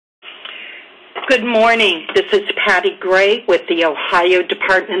Good morning. This is Patty Gray with the Ohio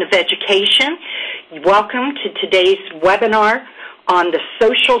Department of Education. Welcome to today's webinar on the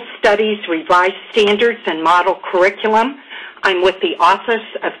Social Studies Revised Standards and Model Curriculum. I'm with the Office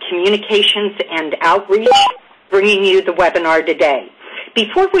of Communications and Outreach, bringing you the webinar today.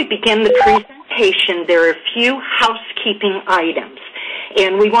 Before we begin the presentation, there are a few housekeeping items,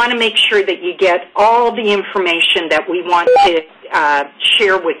 and we want to make sure that you get all the information that we want to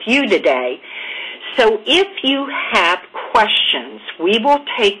share with you today. So if you have questions, we will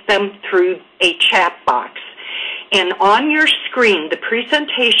take them through a chat box. And on your screen, the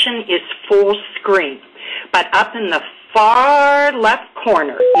presentation is full screen, but up in the far left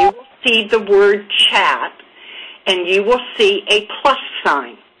corner, you will see the word chat, and you will see a plus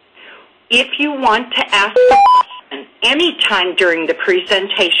sign. If you want to ask a question anytime during the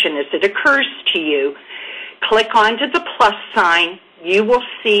presentation as it occurs to you, click onto the plus sign. You will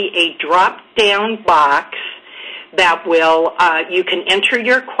see a drop-down box that will, you can enter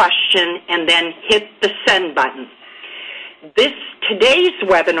your question and then hit the send button. Today's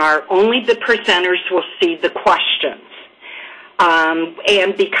webinar, only the presenters will see the questions.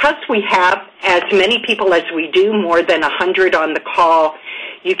 And because we have as many people as we do, more than 100 on the call,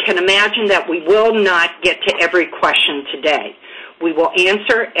 you can imagine that we will not get to every question today. We will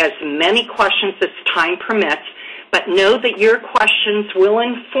answer as many questions as time permits, but know that your questions will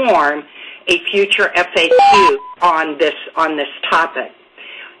inform a future FAQ on this topic.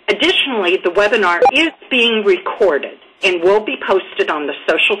 Additionally, the webinar is being recorded and will be posted on the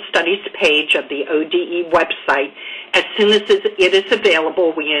Social Studies page of the ODE website as soon as it is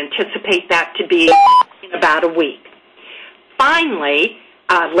available. We anticipate that to be in about a week. Finally,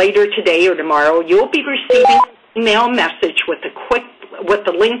 later today or tomorrow, you'll be receiving an email message with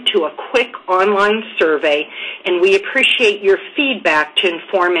a link to a quick online survey, and we appreciate your feedback to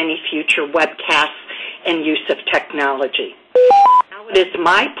inform any future webcasts and use of technology. Now it is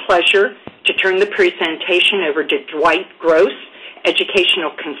my pleasure to turn the presentation over to Dwight Gross,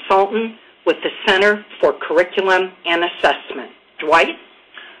 Educational Consultant with the Center for Curriculum and Assessment. Dwight?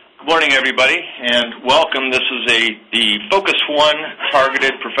 Good morning, everybody, and welcome. This is the Focus One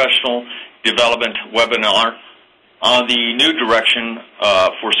Targeted Professional Development webinar on the new direction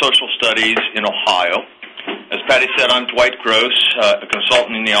for social studies in Ohio. As Patty said, I'm Dwight Gross, a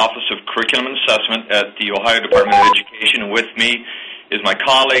consultant in the Office of Curriculum and Assessment at the Ohio Department of Education, and with me is my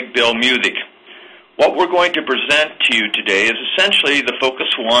colleague, Bill Muthig. What we're going to present to you today is essentially the Focus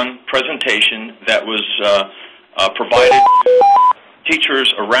One presentation that was provided to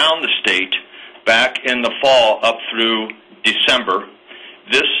teachers around the state back in the fall up through December.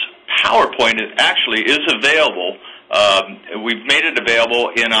 This PowerPoint actually is available. We've made it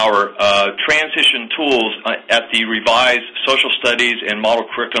available in our transition tools at the revised Social Studies and Model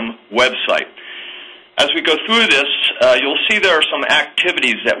Curriculum website. As we go through this, you'll see there are some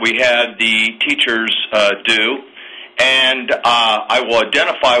activities that we had the teachers do, and I will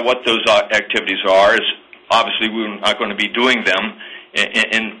identify what those activities are, as obviously we're not going to be doing them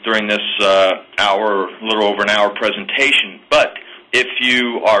during this hour, a little over an hour presentation, but if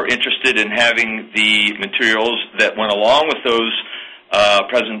you are interested in having the materials that went along with those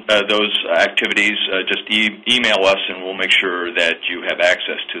activities, just email us and we'll make sure that you have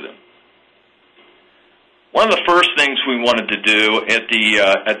access to them. One of the first things we wanted to do at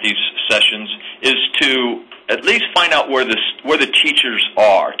these sessions is to at least find out where the teachers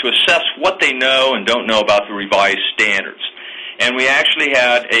are, to assess what they know and don't know about the revised standards. And we actually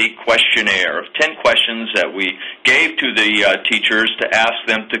had a questionnaire of 10 questions that we gave to the teachers to ask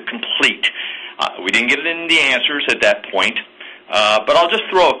them to complete. We didn't get into the answers at that point, but I'll just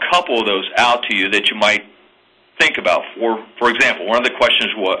throw a couple of those out to you that you might think about. For example, one of the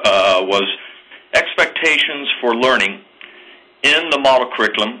questions was expectations for learning in the model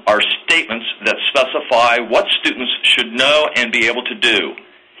curriculum are statements that specify what students should know and be able to do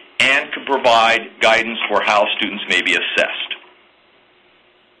and can provide guidance for how students may be assessed.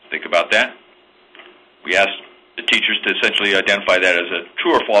 Think about that. We asked the teachers to essentially identify that as a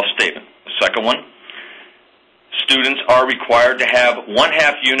true or false statement. The second one, students are required to have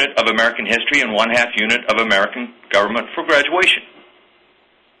 1/2 unit of American history and 1/2 unit of American government for graduation.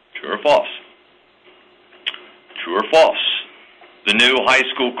 True or false? True or false? The new high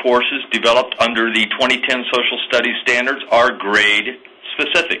school courses developed under the 2010 Social Studies standards are grade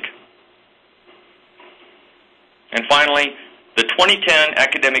specific. And finally, the 2010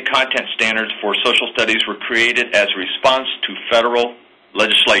 academic content standards for social studies were created as a response to federal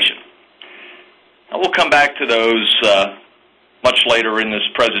legislation. Now, we'll come back to those much later in this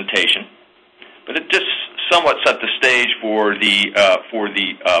presentation, but it just somewhat set the stage for the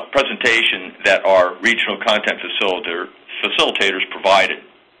presentation that our regional content facilitators provided.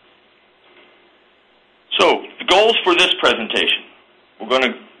 So, the goals for this presentation. We're going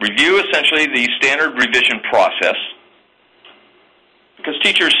to review essentially the standard revision process, because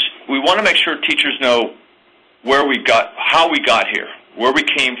we want to make sure teachers know how we got here, where we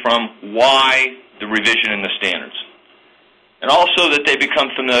came from, why the revision in the standards. And also that they become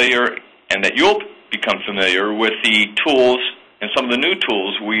familiar, and that you'll become familiar with the tools and some of the new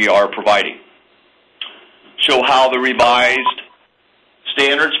tools we are providing. Show how the revised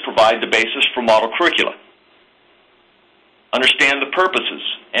standards provide the basis for model curricula. Understand the purposes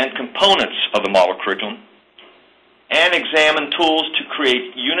and components of the model curriculum, and examine tools to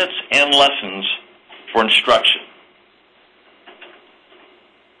create units and lessons for instruction.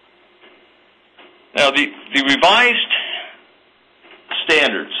 Now, the revised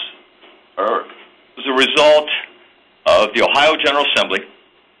standards was a result of the Ohio General Assembly,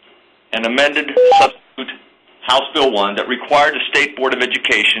 an amended substitute House Bill 1 that required the State Board of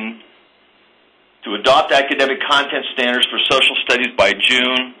Education to adopt academic content standards for social studies by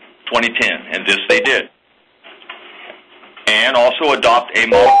June 2010, and this they did. And also adopt a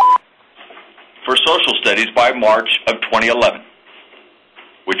model for social studies by March of 2011,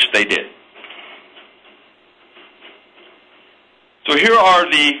 which they did. So here are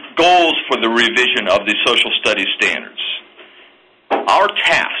the goals for the revision of the social studies standards. Our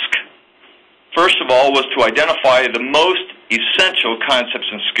task, first of all, was to identify the most essential concepts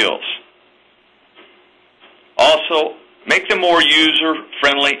and skills. Also, make them more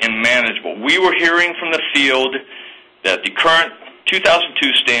user-friendly and manageable. We were hearing from the field that the current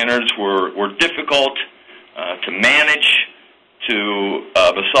 2002 standards were difficult to manage, to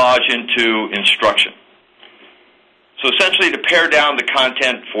massage into instruction. So essentially to pare down the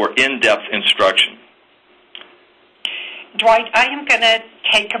content for in-depth instruction. Dwight, I am going to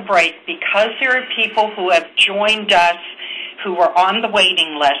take a break because there are people who have joined us who are on the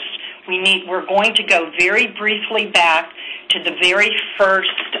waiting list. We're going to go very briefly back to the very first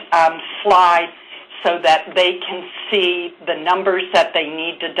slide so that they can see the numbers that they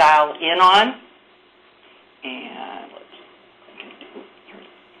need to dial in on. And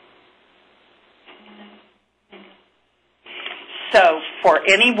so for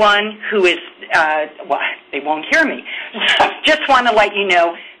anyone who is, well, they won't hear me. Just want to let you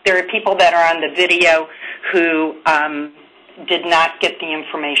know there are people that are on the video who did not get the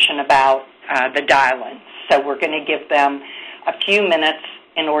information about the dial-in. So we're going to give them a few minutes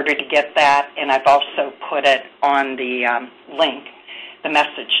in order to get that, and I've also put it on the link, the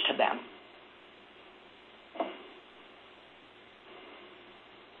message to them.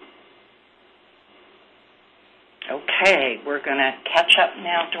 Okay, we're going to catch up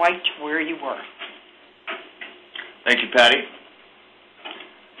now, Dwight, to where you were. Thank you, Patty.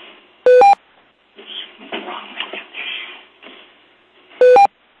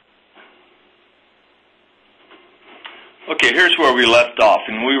 Okay, here's where we left off,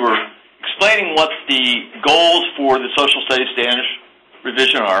 and we were explaining what the goals for the social studies standards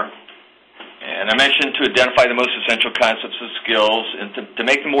revision are. And I mentioned to identify the most essential concepts and skills and to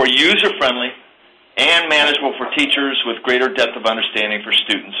make them more user-friendly and manageable for teachers with greater depth of understanding for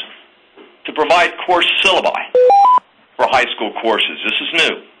students. To provide course syllabi for high school courses. This is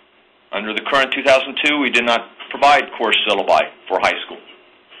new. Under the current 2002, we did not provide course syllabi for high school.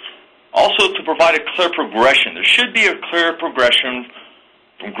 Also, to provide a clear progression. There should be a clear progression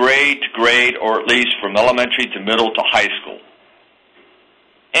from grade to grade, or at least from elementary to middle to high school.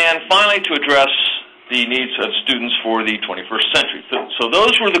 And finally, to address the needs of students for the 21st century. So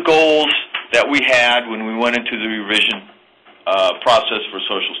those were the goals that we had when we went into the revision process for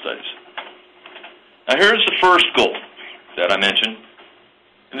social studies. Now here's the first goal that I mentioned.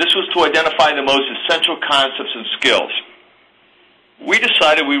 And this was to identify the most essential concepts and skills. We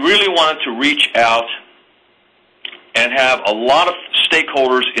decided we really wanted to reach out and have a lot of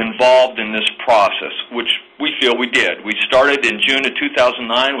stakeholders involved in this process, which we feel we did. We started in June of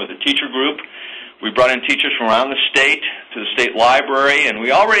 2009 with a teacher group. We brought in teachers from around the state to the state library, and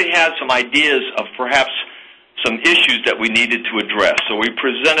we already had some ideas of perhaps some issues that we needed to address. So we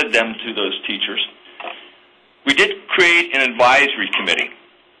presented them to those teachers. We did create an advisory committee,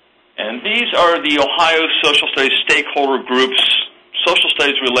 and these are the Ohio Social Studies stakeholder groups, social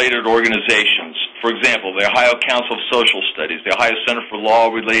studies-related organizations. For example, the Ohio Council of Social Studies, the Ohio Center for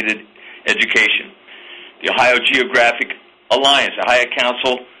Law-Related Education, the Ohio Geographic Alliance, the Ohio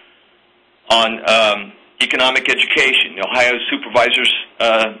Council on Economic Education, the Ohio Supervisors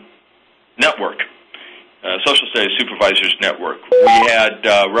Network, Social Studies Supervisors Network. We had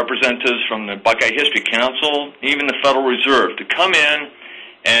representatives from the Buckeye History Council, even the Federal Reserve, to come in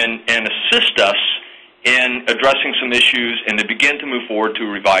and assist us in addressing some issues and to begin to move forward to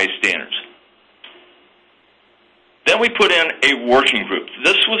revised standards. Then we put in a working group.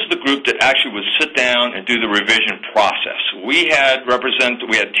 This was the group that actually would sit down and do the revision process. We had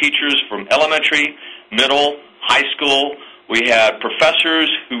teachers from elementary, middle, high school. We had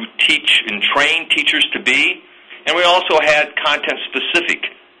professors who teach and train teachers to be, and we also had content-specific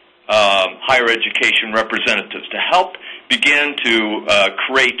higher education representatives to help begin to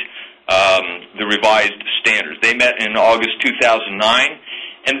create the revised standards. They met in August 2009,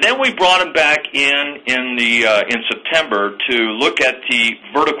 and then we brought them back in September to look at the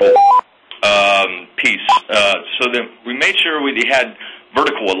vertical piece, so that we made sure we had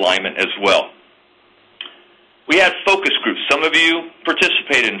vertical alignment as well. We had focus groups. Some of you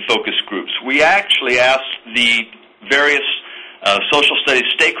participated in focus groups. We actually asked the various social studies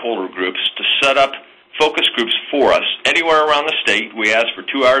stakeholder groups to set up focus groups for us anywhere around the state. We asked for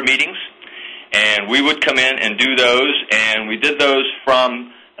 2-hour meetings, and we would come in and do those, and we did those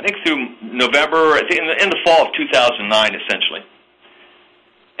from, I think, through November, I think in the fall of 2009, essentially.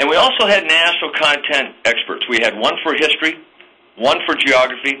 And we also had national content experts. We had one for history, one for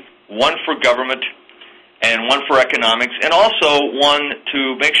geography, one for government, and one for economics, and also one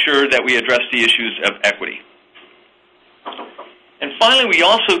to make sure that we address the issues of equity. And finally, we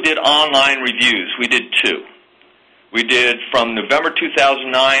also did online reviews. We did 2. We did from November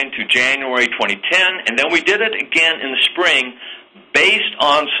 2009 to January 2010, and then we did it again in the spring based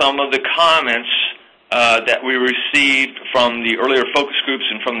on some of the comments that we received from the earlier focus groups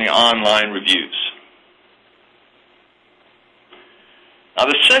and from the online reviews. Now,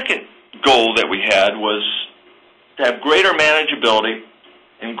 the second goal that we had was to have greater manageability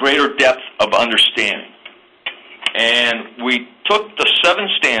and greater depth of understanding. And we took the 7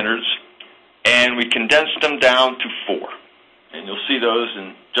 standards and we condensed them down to 4. And you'll see those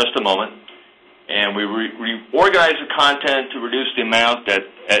in just a moment. And we reorganized the content to reduce the amount at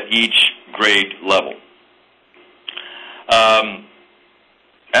each grade level. As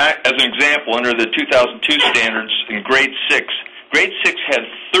an example, under the 2002 standards in grade 6 had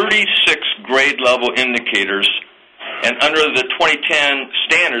 36 grade level indicators, and under the 2010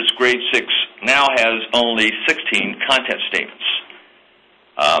 standards, grade 6 now has only 16 content statements.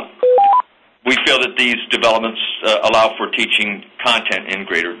 We feel that these developments allow for teaching content in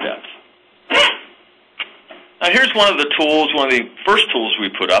greater depth. Now, here's one of the tools, one of the first tools we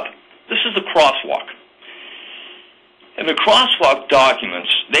put up. This is the crosswalk. And the crosswalk documents,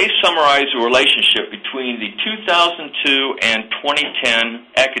 they summarize the relationship between the 2002 and 2010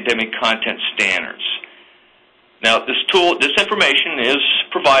 academic content standards. Now, this information is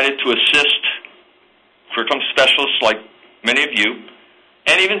provided to assist curriculum specialists like many of you,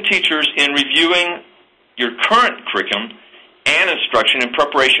 and even teachers in reviewing your current curriculum and instruction in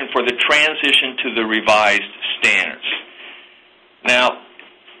preparation for the transition to the revised standards. Now,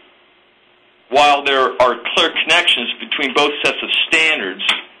 while there are clear connections between both sets of standards,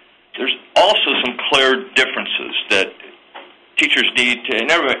 there's also some clear differences that teachers need to, and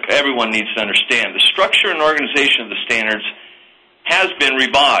everyone needs to understand. The structure and organization of the standards has been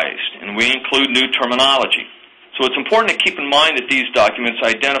revised, and we include new terminology. So it's important to keep in mind that these documents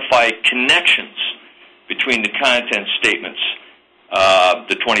identify connections between the content statements,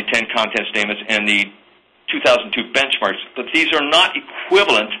 the 2010 content statements, and the 2002 benchmarks, but these are not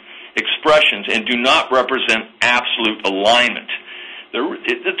equivalent expressions and do not represent absolute alignment.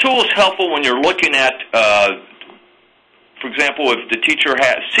 The tool is helpful when you're looking at, for example, if the teacher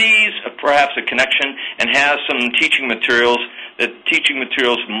sees perhaps a connection and has some teaching materials, that teaching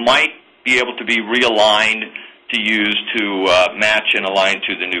materials might be able to be realigned to use to match and align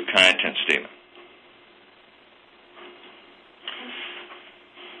to the new content statement.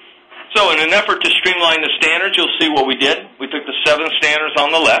 So in an effort to streamline the standards, you'll see what we did. We took the 7 standards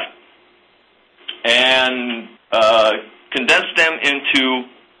on the left and condensed them into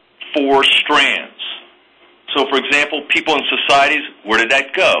 4 strands. So, for example, people and societies, where did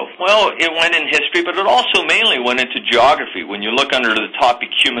that go? Well, it went in history, but it also mainly went into geography. When you look under the topic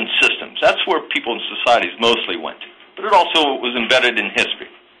human systems, that's where people and societies mostly went. But it also was embedded in history.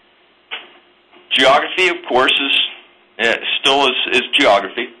 Geography, of course, still is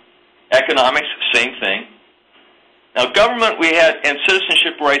geography. Economics, same thing. Now, government, we had, and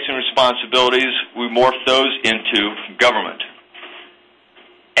citizenship rights and responsibilities, we morphed those into government.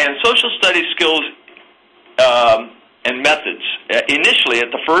 And social studies skills and methods. Initially, at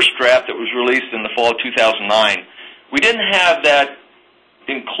the first draft that was released in the fall of 2009, we didn't have that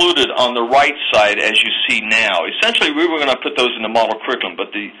included on the right side as you see now. Essentially, we were going to put those in the model curriculum,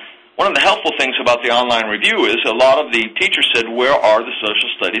 but one of the helpful things about the online review is a lot of the teachers said, where are the social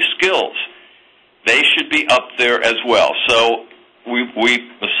studies skills? They should be up there as well. So we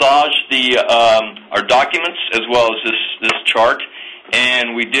massaged our documents as well as this chart,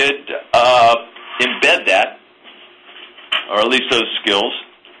 and we did embed that, or at least those skills,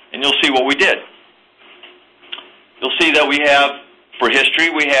 and you'll see what we did. You'll see that we have, for history,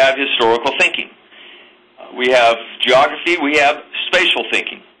 we have historical thinking. We have geography, we have spatial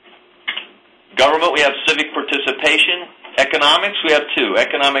thinking. Government, we have civic participation. Economics, we have two,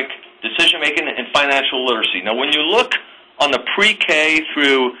 economic decision-making and financial literacy. Now, when you look on the pre-K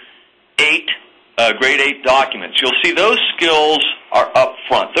through grade 8 documents, you'll see those skills are up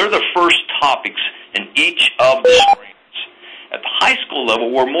front. They're the first topics in each of the streams. At the high school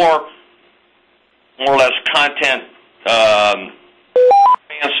level, we're more or less content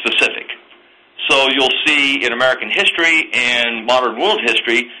specific. So you'll see in American history and modern world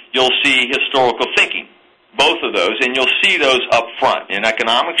history, you'll see historical thinking, both of those, and you'll see those up front. In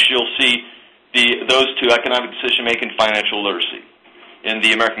economics, you'll see those two, economic decision-making, financial literacy. In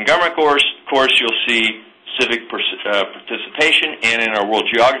the American government course, you'll see civic participation, and in our world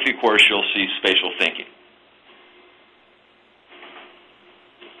geography course, you'll see spatial thinking.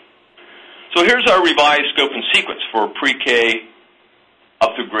 So here's our revised scope and sequence for pre-K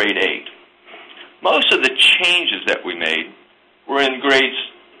up to grade 8. Most of the changes that we made were in grades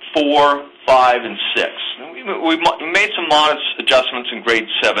 4, 5, and 6. We made some modest adjustments in grade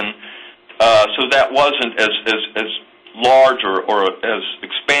 7, so that wasn't as large or as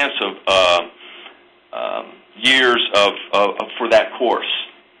expansive years for that course.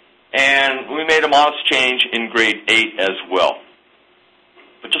 And we made a modest change in grade 8 as well.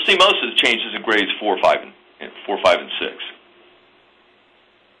 But you'll see most of the changes in grades 4, 5, and 6.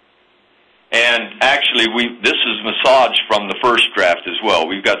 And actually, this is massaged from the first draft as well.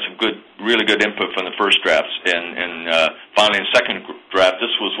 We've got some really good input from the first drafts, and finally, in the second draft,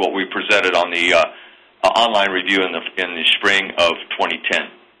 this was what we presented on the online review in the spring of 2010.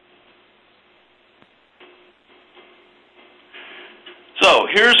 So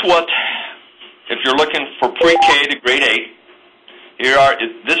here's what, if you're looking for pre-K to grade 8,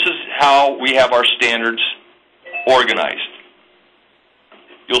 this is how we have our standards organized.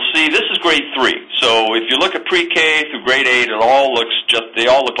 You'll see this is grade 3. So if you look at pre-K through grade 8, they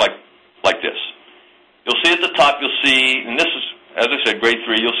all look like this. You'll see at the top, you'll see, and this is, as I said, grade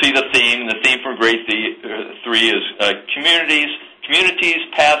 3, you'll see the theme, and the theme for grade 3 is communities,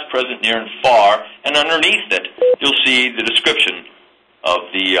 past, present, near, and far, and underneath it, you'll see the description of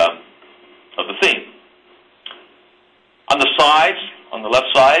the theme. On the sides, on the left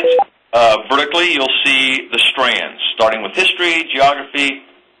side, vertically, you'll see the strands, starting with history, geography,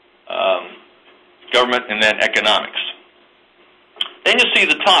 government, and then economics. Then you'll see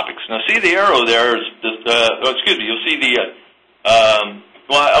the topics. Now, see the arrow there is, you'll see the,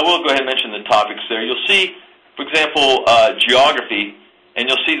 I will go ahead and mention the topics there. You'll see, for example, geography, and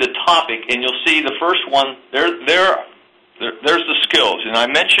you'll see the topic, and you'll see the first one, there's the skills. And I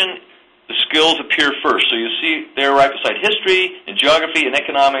mentioned the skills appear first. So you see there right beside history and geography and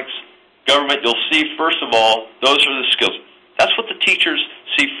economics, government, you'll see, first of all, those are the skills. That's what the teachers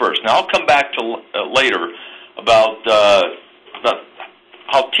see first. Now, I'll come back to later about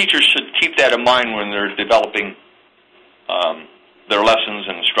how teachers should keep that in mind when they're developing their lessons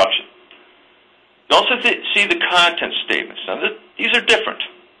and instruction. You also see the content statements. Now, these are different.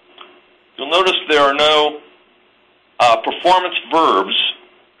 You'll notice there are no performance verbs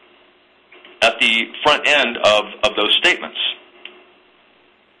at the front end of those statements.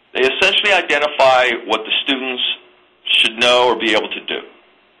 They essentially identify what the students should know or be able to do.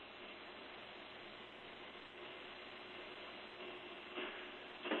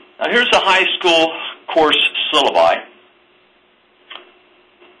 Now here's the high school course syllabi.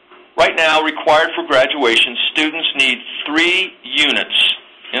 Right now, required for graduation, students need 3 units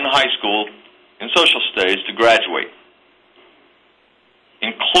in high school in social studies to graduate,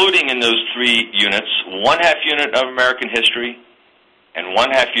 including in those 3 units, 1/2 unit of American history and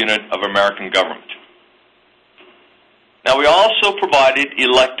 1/2 unit of American government. Now, we also provided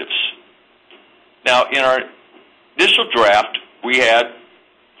electives. Now, in our initial draft, we had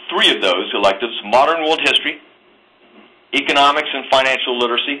 3 of those electives: modern world history, economics and financial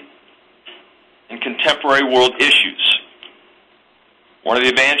literacy, and contemporary world issues. One of the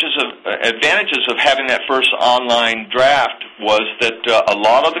advantages of having that first online draft was that a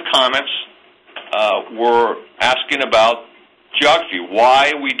lot of the comments were asking about geography,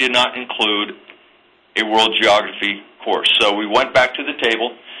 why we did not include a world geography course. So we went back to the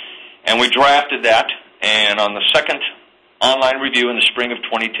table, and we drafted that, and on the second online review in the spring of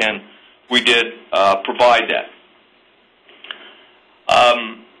 2010, we did provide that.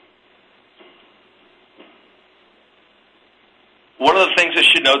 One of the things that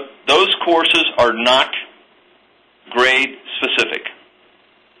you should note, those courses are not grade specific.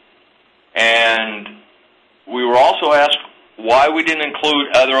 And we were also asked why we didn't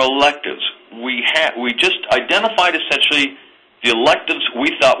include other electives. We just identified essentially the electives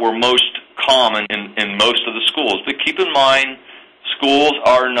we thought were most common in most of the schools. But keep in mind, schools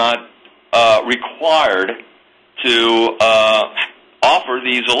are not required to offer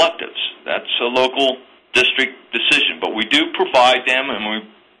these electives. That's a local district decision. But we do provide them, and we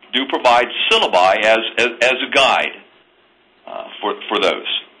do provide syllabi as a guide for those.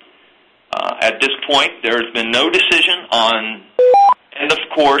 At this point, there has been no decision on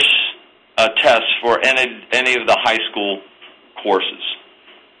end-of-course tests for any of the high school courses.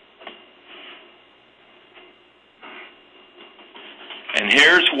 And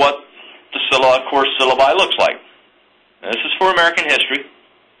here's what the course syllabi looks like. This is for American history,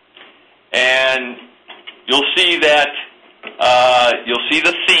 and you'll see that you'll see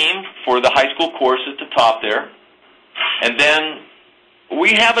the theme for the high school course at the top there, and then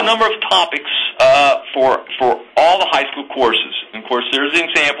we have a number of topics for all the high school courses. And of course, there's an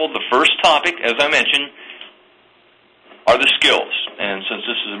example. The first topic, as I mentioned, are the skills. And since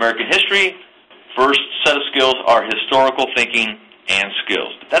this is American history, first set of skills are historical thinking and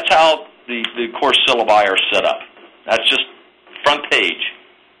skills. That's how the course syllabi are set up. That's just front page.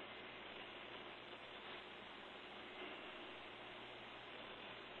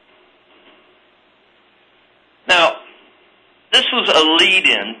 Now, this was a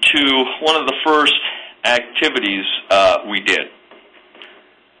lead-in to one of the first activities we did,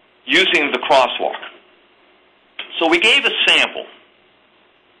 using the crosswalk. So we gave a sample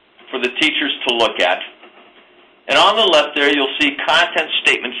for the teachers to look at. And on the left there, you'll see Content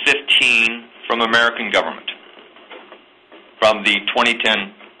Statement 15 from American Government, from the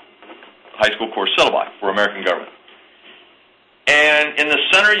 2010 high school course syllabi for American Government. And in the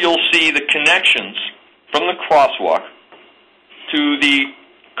center, you'll see the connections from the crosswalk to the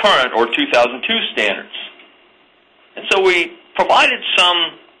current or 2002 standards. And so we provided some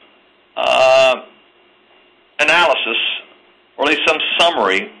analysis, or at least some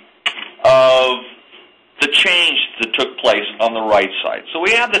summary, of the change that took place on the right side. So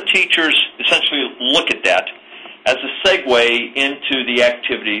we have the teachers essentially look at that as a segue into the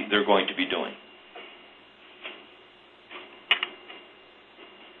activity they're going to be doing.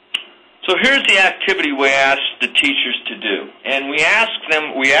 So here's the activity we asked the teachers to do. And we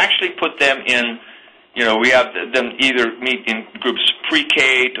actually put them in, we have them either meet in groups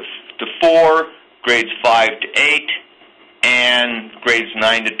pre-K to 4, grades 5 to 8, and grades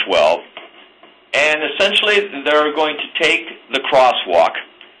 9 to 12. And essentially, they're going to take the crosswalk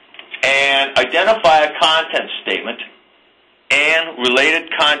and identify a content statement and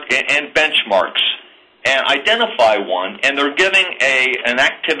related content and benchmarks, and identify one, and they're giving an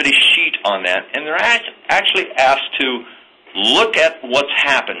activity sheet on that, and they're actually asked to look at what's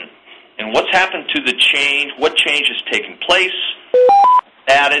happened, and what's happened to the change, what change has taken place,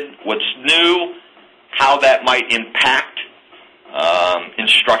 added, what's new, how that might impact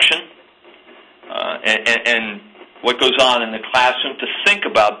instruction, and what goes on in the classroom, to think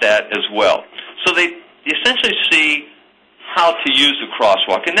about that as well. So they essentially see how to use the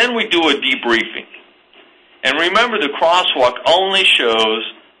crosswalk, and then we do a debriefing. And remember, the crosswalk only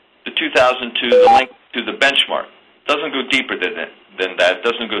shows the 2002, the link to the benchmark. It doesn't go deeper than that. It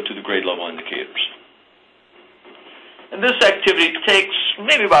doesn't go to the grade level indicators. And this activity takes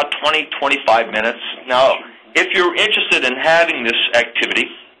maybe about 20, 25 minutes. Now, if you're interested in having this activity,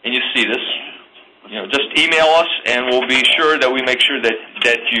 and you see this, just email us, and we'll be sure that we make sure that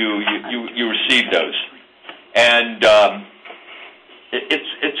you receive those. And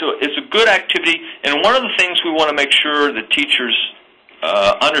it's a good activity, and one of the things we want to make sure the teachers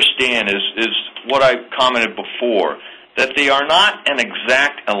understand is what I commented before, that they are not an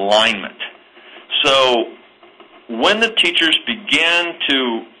exact alignment. So when the teachers begin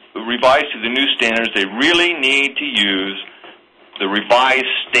to revise to the new standards, they really need to use the revised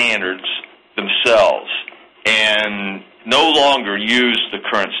standards themselves and no longer use the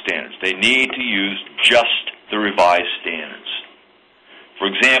current standards. They need to use just the revised standards. For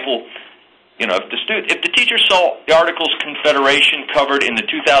example, if the teacher saw the Articles of Confederation covered in the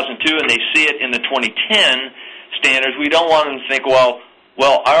 2002 and they see it in the 2010 standards, we don't want them to think, well,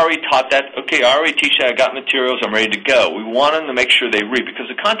 I already taught that. Okay, I already teach that. I got materials. I'm ready to go. We want them to make sure they read, because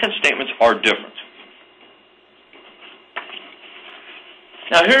the content statements are different.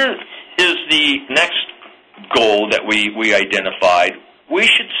 Now here is the next goal that we identified. We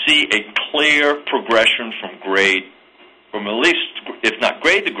should see a clear progression from at least, if not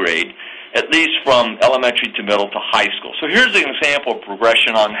grade to grade, at least from elementary to middle to high school. So here's an example of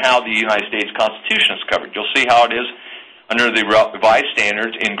progression on how the United States Constitution is covered. You'll see how it is under the revised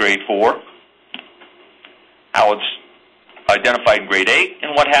standards in grade 4, how it's identified in grade 8,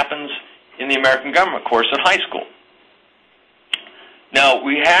 and what happens in the American government course at high school. Now,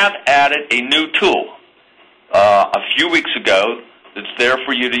 we have added a new tool a few weeks ago that's there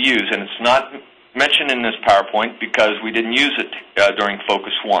for you to use, and it's not mentioned in this PowerPoint because we didn't use it during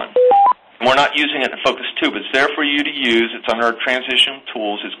Focus 1. And we're not using it in Focus 2, but it's there for you to use. It's under our transition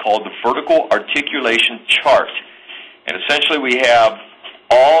tools. It's called the Vertical Articulation Chart. And essentially we have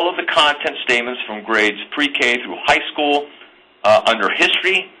all of the content statements from grades pre-K through high school under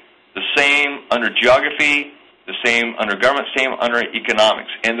history, the same under geography, the same under government, same under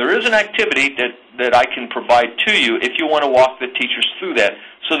economics. And there is an activity that I can provide to you if you want to walk the teachers through that,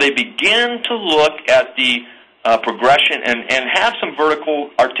 so they begin to look at the progression and have some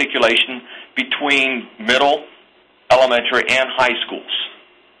vertical articulation between middle, elementary, and high schools.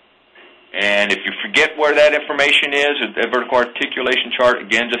 And if you forget where that information is, the vertical articulation chart,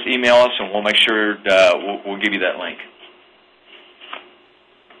 again, just email us and we'll make sure we'll give you that link.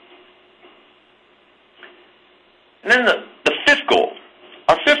 And then the fifth goal.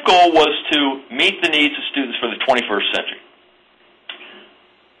 Our fifth goal was to meet the needs of students for the 21st century.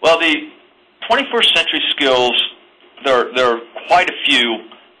 Well, the 21st century skills, there are quite a few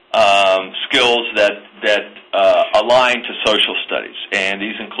skills that align to social studies, and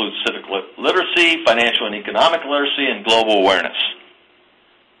these include civic literacy, financial and economic literacy, and global awareness,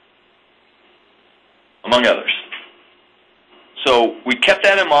 among others. So we kept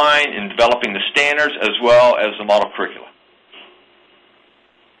that in mind in developing the standards as well as the model curricula.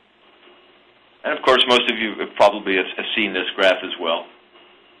 And of course, most of you have probably have seen this graph as well.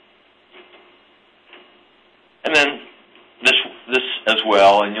 And then this as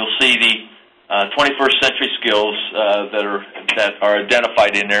well, and you'll see the 21st century skills that are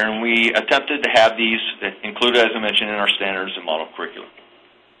identified in there, and we attempted to have these included, as I mentioned, in our standards and model curriculum.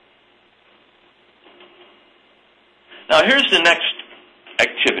 Now here's the next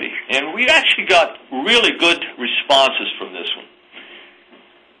activity, and we actually got really good responses from this one.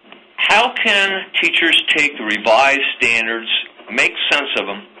 How can teachers take the revised standards, make sense of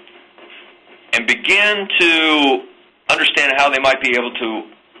them, and begin to understand how they might be able to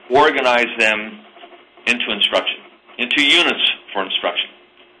organize them into instruction, into units for instruction?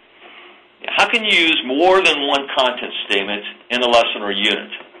 How can you use more than one content statement in a lesson or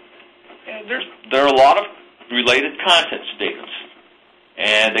unit? And there are a lot of related content statements,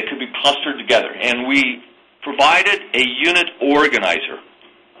 and they could be clustered together. And we provided a unit organizer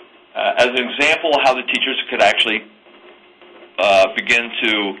as an example of how the teachers could actually begin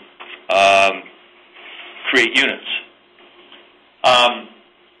to create units.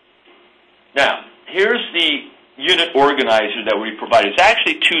 Now, here's the unit organizer that we provided. It's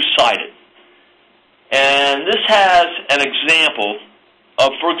actually two-sided. And this has an example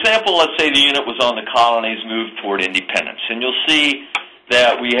of, for example, let's say the unit was on the colonies' move toward independence. And you'll see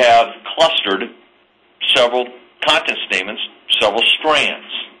that we have clustered several content statements, several strands.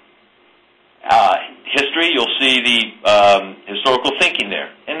 History, you'll see the historical thinking there,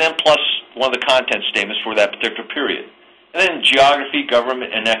 and then plus one of the content statements for that particular period. And then geography,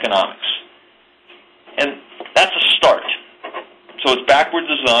 government, and economics. And that's a start. So it's backward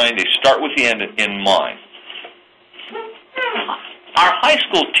design. They start with the end in mind. Our high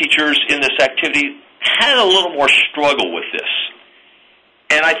school teachers in this activity had a little more struggle with this.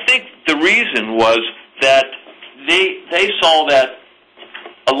 And I think the reason was that they saw that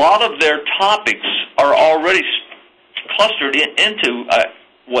a lot of their topics are already clustered into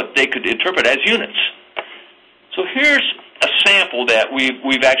what they could interpret as units. So here's a sample that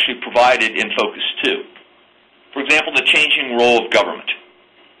we've actually provided in Focus 2. For example, the changing role of government.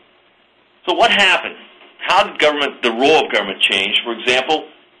 So what happened? How did the role of government change? For example,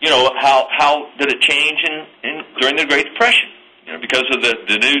 how did it change during the Great Depression? Because of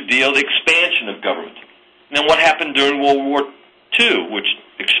the New Deal, the expansion of government. And then what happened during World War II, which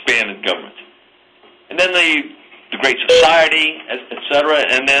expanded government? And then the Great Society, et cetera,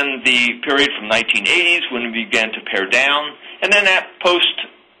 and then the period from 1980s when we began to pare down, and then that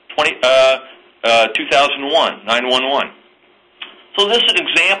post-2001, 9/11. So this is an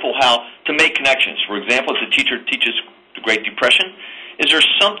example how to make connections. For example, if the teacher teaches the Great Depression, is there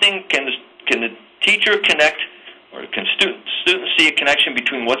something, can the teacher connect, or can students see a connection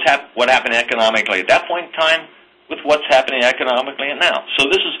between what happened economically at that point in time with what's happening economically now. So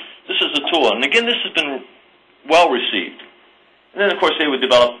this is a tool. And again, this has been well received. And then, of course, they would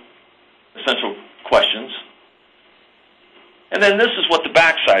develop essential questions. And then this is what the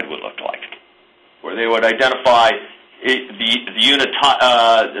backside would look like, where they would identify the unit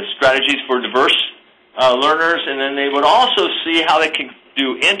the strategies for diverse learners, and then they would also see how they can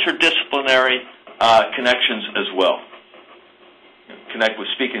do interdisciplinary connections as well. Connect with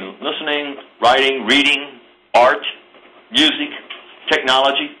speaking and listening, writing, reading, art, music,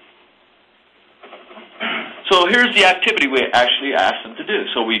 technology. So here's the activity we actually asked them to do.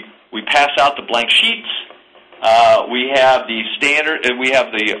 So we pass out the blank sheets. We have the standard, we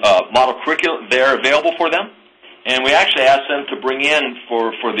have the model curriculum there available for them, and we actually asked them to bring in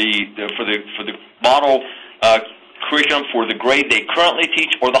for the model curriculum for the grade they currently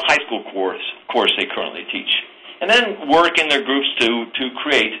teach or the high school course they currently teach, and then work in their groups to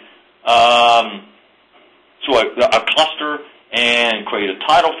create a cluster and create a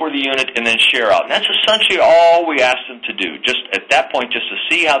title for the unit, and then share out. And that's essentially all we asked them to do, just at that point, just to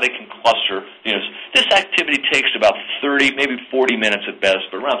see how they can cluster units. This activity takes about 30, maybe 40 minutes at best,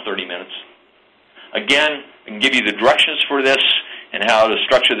 but around 30 minutes. Again, I can give you the directions for this and how to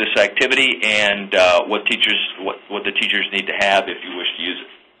structure this activity and what the teachers need to have if you wish to use it.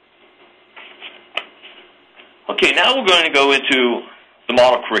 Okay, now we're going to go into the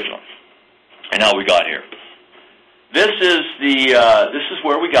model curriculum and how we got here. This is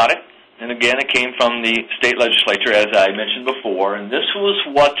where we got it, and again, it came from the state legislature, as I mentioned before, and this was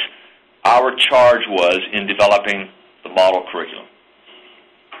what our charge was in developing the model curriculum.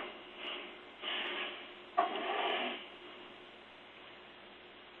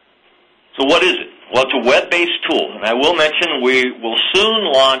 So what is it? Well, it's a web-based tool, and I will mention we will soon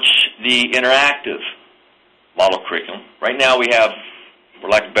launch the interactive model curriculum. Right now we have, for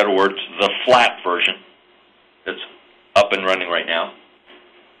lack of better words, the flat version. It's up and running right now.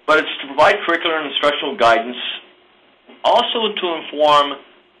 But it's to provide curricular and instructional guidance, also to inform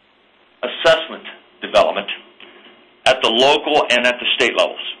assessment development at the local and at the state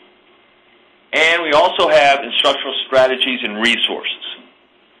levels. And we also have instructional strategies and resources.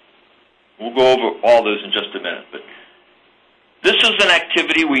 We'll go over all those in just a minute. But this is an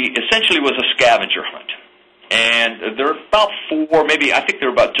activity essentially was a scavenger hunt. And there are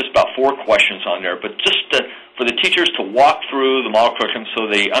about just about four questions on there, but just for the teachers to walk through the model curriculum so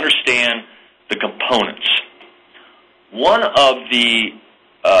they understand the components. One of the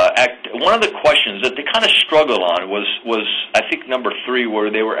questions that they kind of struggled on was I think number 3, where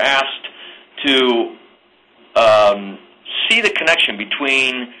they were asked to see the connection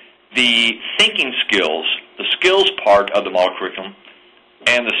between the thinking skills, the skills part of the model curriculum,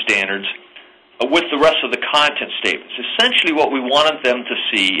 and the standards, with the rest of the content statements. Essentially what we wanted them to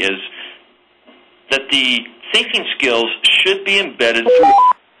see is that the thinking skills should be embedded through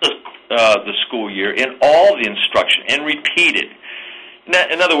the school year in all the instruction and repeated.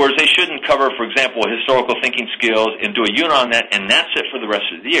 In other words, they shouldn't cover, for example, historical thinking skills and do a unit on that, and that's it for the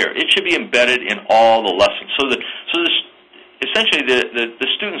rest of the year. It should be embedded in all the lessons. Essentially the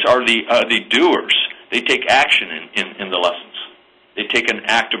students are the doers. They take action in the lessons. They take an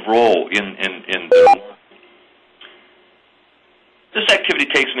active role in this activity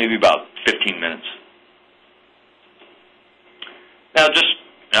takes maybe about 15 minutes. Now,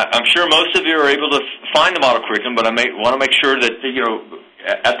 I'm sure most of you are able to find the model curriculum, but I want to make sure that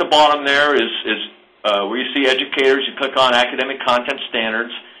at the bottom there is where you see educators. You click on academic content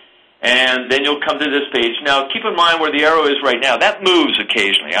standards, and then you'll come to this page. Now, keep in mind where the arrow is right now. That moves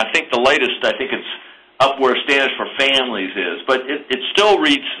occasionally. I think the latest, it's up where Standards for Families is, but it still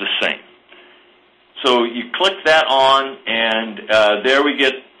reads the same. So you click that on, and there we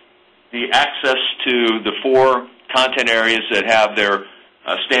get the access to the 4 content areas that have their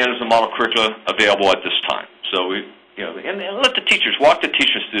standards and model curricula available at this time. So and let the teachers walk the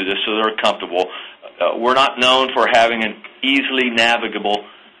teachers through this so they're comfortable. We're not known for having an easily navigable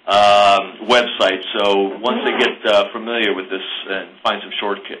website, so once they get familiar with this and find some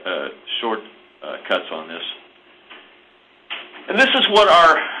shortcuts on this. And this is what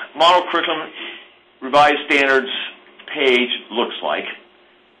our model curriculum revised standards page looks like.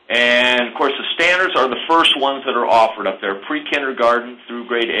 And, of course, the standards are the first ones that are offered up there, pre-kindergarten through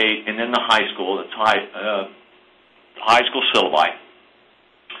grade 8, and then the high school, that's high school syllabi.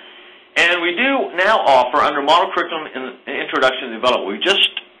 And we do now offer, under model curriculum and introduction to development, we just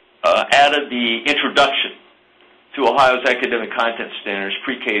added the introduction to Ohio's academic content standards,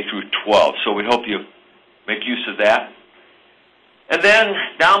 pre-K through 12. So we hope you make use of that. And then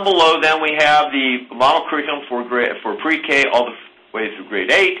down below, then we have the model curriculum for pre-K all the way through grade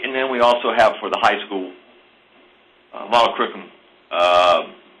 8, and then we also have for the high school model curriculum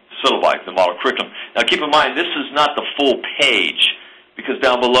syllabi, the model curriculum. Now keep in mind, this is not the full page, because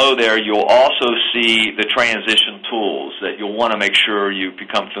down below there you'll also see the transition tools that you'll want to make sure you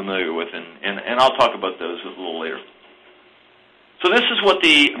become familiar with, and I'll talk about those a little later. So this is what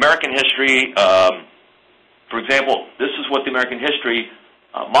the American history, for example, this is what the American history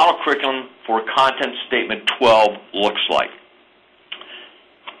model curriculum for Content Statement 12 looks like.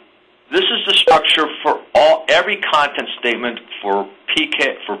 This is the structure for every content statement for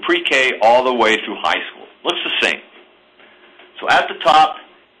pre-K all the way through high school. Looks the same. So at the top,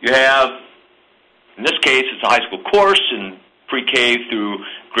 you have, in this case, it's a high school course. In pre-K through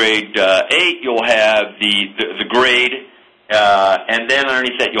grade 8, you'll have the grade, and then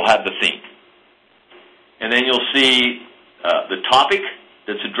underneath that, you'll have the theme. And then you'll see the topic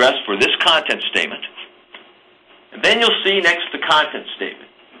that's addressed for this content statement. And then you'll see next to content statement,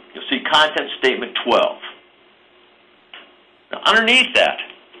 you'll see content statement 12. Now, underneath that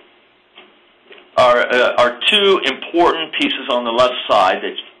are two important pieces on the left side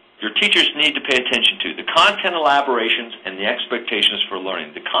that your teachers need to pay attention to: the content elaborations and the expectations for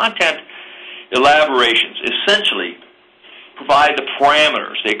learning. The content elaborations essentially provide the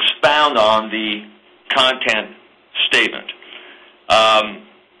parameters. They expound on the content statement.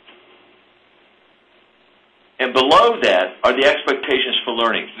 And below that are the expectations for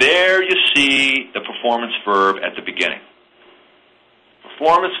learning. There you see the performance verb at the beginning.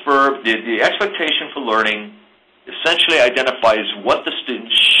 Performance verb, the expectation for learning, essentially identifies what the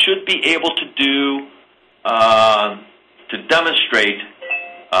student should be able to do to demonstrate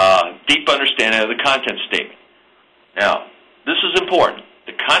deep understanding of the content statement. Now, this is important.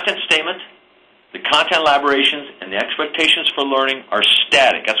 The content statement, the content elaborations, and the expectations for learning are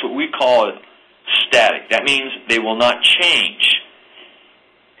static. That's what we call it, static. That means they will not change,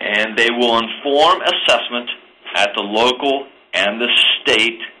 and they will inform assessment at the local and the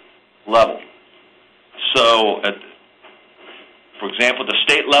state level. So, for example, at the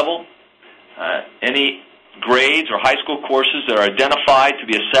state level, any grades or high school courses that are identified to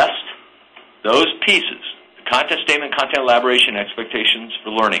be assessed, those pieces, the content statement, content elaboration, expectations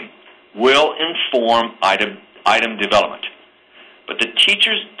for learning, will inform item development. But the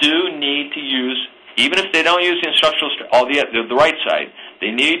teachers do need to use, even if they don't use the instructional, the right side,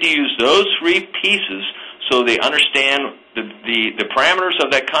 they need to use those three pieces so they understand the parameters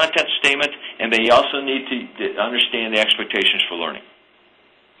of that content statement, and they also need to understand the expectations for learning.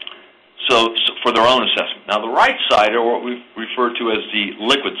 So for their own assessment. Now, the right side, or what we refer to as the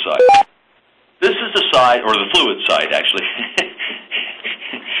liquid side. This is the side, or the fluid side, actually.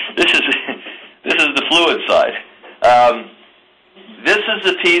 This is the fluid side. This is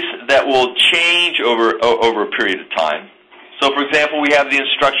the piece that will change over a period of time. So, for example, we have the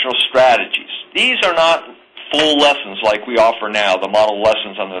instructional strategies. These are not full lessons like we offer now, the model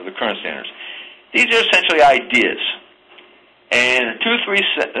lessons under the current standards. These are essentially ideas, and 2 or 3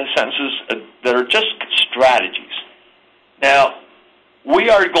 sentences that are just strategies. Now, we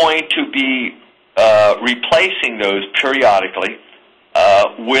are going to be replacing those periodically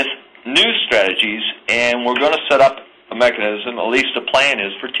with new strategies, and we're going to set up a mechanism, at least the plan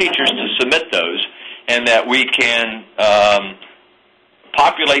is, for teachers to submit those, and that we can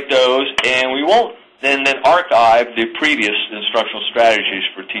populate those, and we won't then archive the previous instructional strategies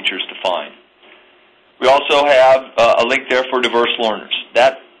for teachers to find. We also have a link there for diverse learners.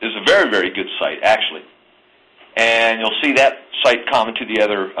 That is a very, very good site, actually. And you'll see that site common to the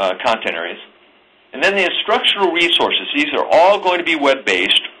other content areas. And then the instructional resources. These are all going to be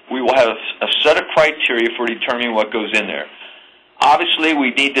web-based. We will have a set of criteria for determining what goes in there. Obviously,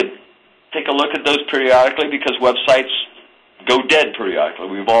 we need to take a look at those periodically because websites go dead periodically.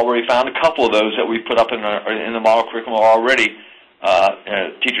 We've already found a couple of those that we put up in the model curriculum already.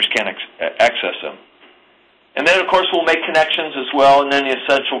 Teachers can't access them. And then, of course, we'll make connections as well, and then the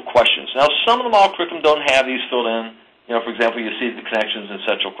essential questions. Now, some of the model curriculum don't have these filled in. You know, for example, you see the connections and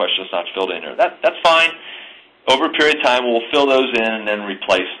essential questions not filled in here. That's fine. Over a period of time, we'll fill those in and then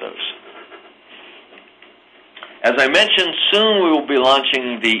replace those. As I mentioned, soon we will be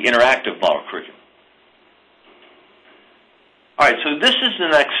launching the interactive model curriculum. All right, so this is the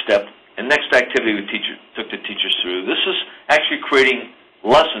next step, and next activity we took the teachers through. This is actually creating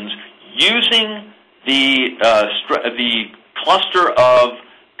lessons using the cluster of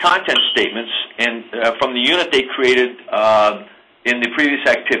content statements and from the unit they created in the previous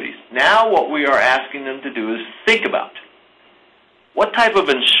activities. Now what we are asking them to do is think about what type of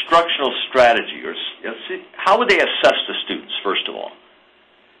instructional strategy, or how would they assess the students, first of all.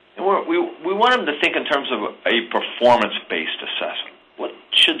 And we want them to think in terms of a performance-based assessment. What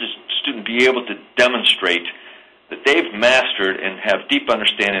should the student be able to demonstrate that they've mastered and have deep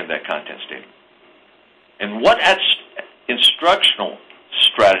understanding of that content statement. And what instructional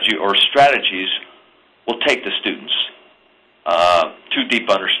strategy or strategies will take the students to deep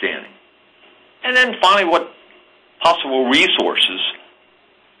understanding. And then finally, what possible resources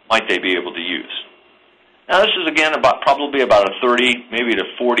might they be able to use? Now, this is, again, probably about a 30, maybe to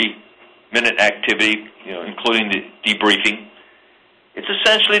 40-minute activity, including the debriefing. It's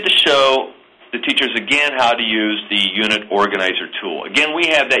essentially to show the teachers, again, how to use the Unit Organizer tool. Again, we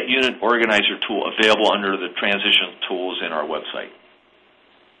have that Unit Organizer tool available under the transition tools in our website.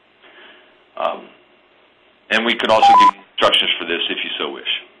 And we could also give instructions for this if you so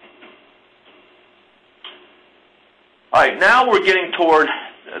wish. All right, now we're getting toward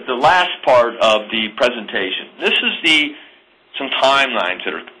the last part of the presentation. This is some timelines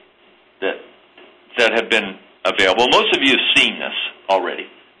that have been available. Most of you have seen this already.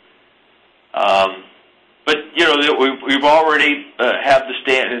 But we've already have the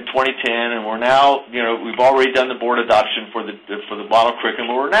stand in 2010, and we're now we've already done the board adoption for the model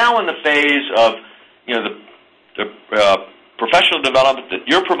curriculum. We're now in the phase of the professional development that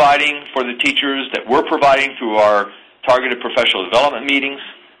you're providing for the teachers, that we're providing through our targeted professional development meetings,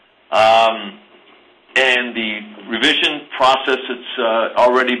 and the revision process that's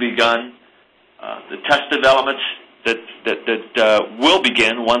already begun, the test developments that will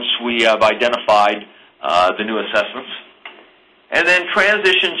begin once we have identified the new assessments. And then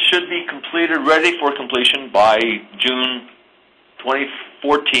transition should be completed, ready for completion by June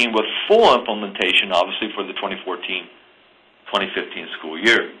 2014 with full implementation, obviously, for the 2014-2015 school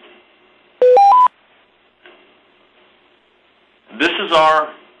year. This is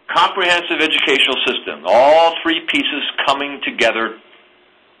our comprehensive educational system, all three pieces coming together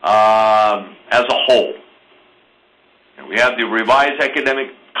as a whole. And we have the revised academic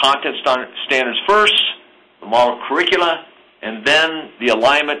content standards first, the model curricula, and then the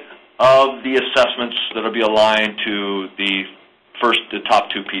alignment of the assessments that will be aligned to the top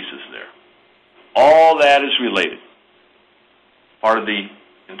two pieces there. All that is related, part of the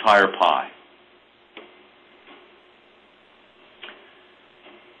entire pie.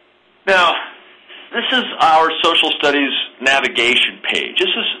 Now, this is our social studies navigation page. This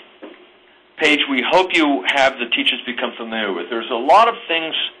is a page we hope you have the teachers become familiar with. There's a lot of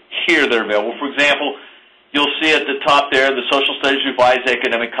things here that are available. For example, you'll see at the top there, the Social Studies Revised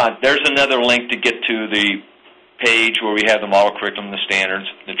Academic Content. There's another link to get to the page where we have the model curriculum, the standards,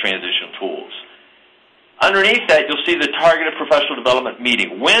 the transition tools. Underneath that, you'll see the Targeted Professional Development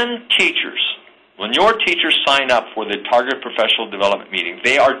Meeting. When your teachers sign up for the Targeted Professional Development Meeting,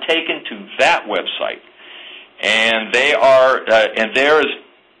 they are taken to that website, and there is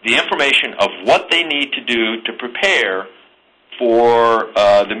the information of what they need to do to prepare for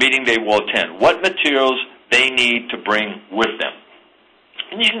the meeting they will attend, what materials they need to bring with them.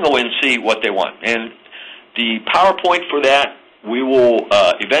 And you can go in and see what they want. And the PowerPoint for that we will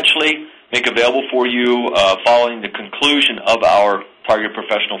eventually make available for you following the conclusion of our Targeted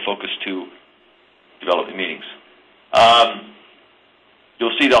Professional Focus 2 development meetings.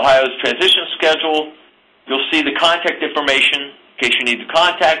 You'll see the Ohio's transition schedule. You'll see the contact information in case you need to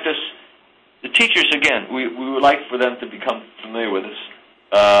contact us. The teachers, again, we would like for them to become familiar with us.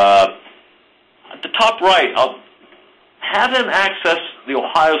 At the top right, I'll have them access the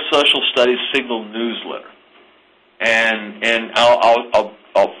Ohio Social Studies Signal newsletter. And I'll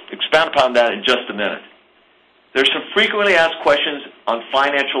expound upon that in just a minute. There's some frequently asked questions on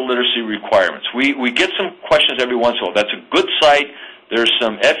financial literacy requirements. We get some questions every once in a while. That's a good site. There's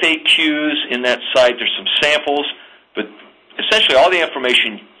some FAQs in that site. There's some samples. But essentially all the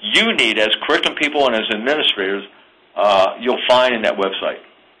information you need as curriculum people and as administrators you'll find in that website.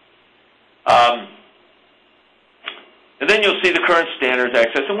 And then you'll see the current standards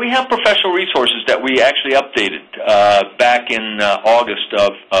access. And we have professional resources that we actually updated back in August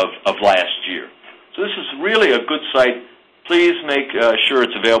of last year. So this is really a good site. Please make sure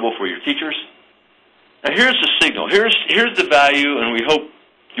it's available for your teachers. Now here's the signal. Here's the value, and we hope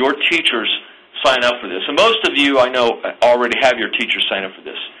your teachers sign up for this. And most of you, I know, already have your teachers sign up for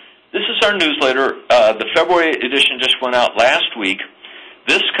this. This is our newsletter. The February edition just went out last week.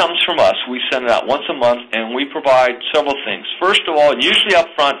 This comes from us. We send it out once a month, and we provide several things. First of all, usually up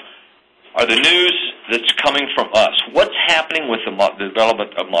front are the news that's coming from us. What's happening with the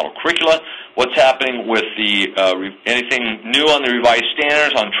development of model curricula? What's happening with anything new on the revised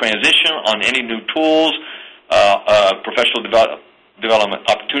standards, on transition, on any new tools, professional development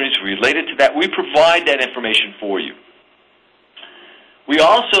opportunities related to that? We provide that information for you. We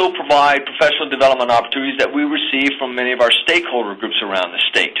also provide professional development opportunities that we receive from many of our stakeholder groups around the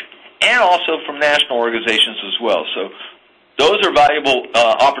state. and also from national organizations as well. So those are valuable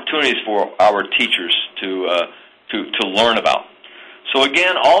opportunities for our teachers to learn about. So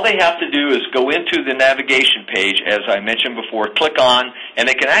again, all they have to do is go into the navigation page, as I mentioned before, click on, and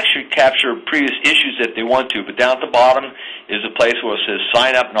they can actually capture previous issues if they want to. But down at the bottom is a place where it says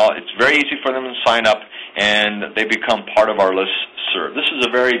sign up, and all. It's very easy for them to sign up, and they become part of our listserv. This is a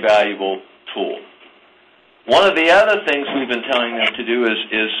very valuable tool. One of the other things we've been telling them to do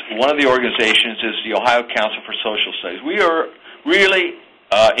is one of the organizations is the Ohio Council for Social Studies. We are really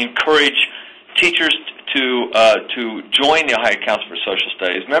encourage teachers to join the Ohio Council for Social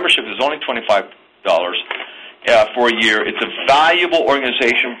Studies. Membership is only $25 for a year. It's a valuable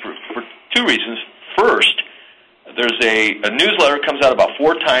organization for two reasons. First, there's a newsletter that comes out about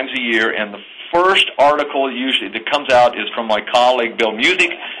 4 times a year, and the first article usually that comes out is from my colleague Bill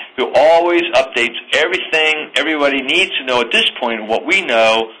Music, who always updates everything everybody needs to know at this point, what we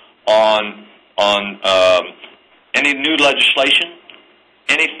know on any new legislation,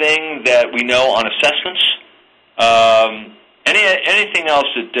 anything that we know on assessments, anything else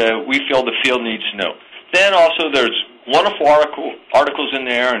that we feel the field needs to know. Then also there's wonderful articles in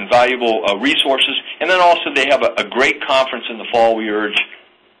there and valuable resources, and then also they have a great conference in the fall we urge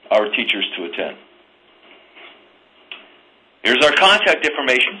our teachers to attend. Here's our contact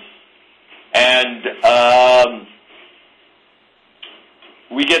information, and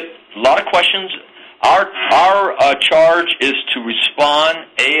we get a lot of questions. Our charge is to respond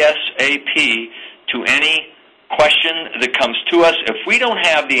ASAP to any question that comes to us. If we don't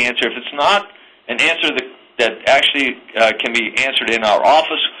have the answer, if it's not an answer that actually can be answered in our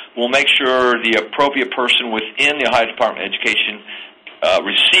office, we'll make sure the appropriate person within the Ohio Department of Education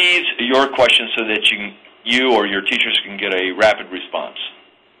receives your question so that you or your teachers can get a rapid response.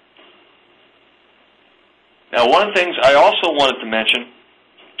 Now, one of the things I also wanted to mention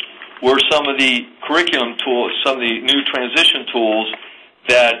were some of the curriculum tools, some of the new transition tools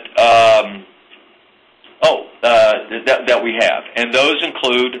that that we have, and those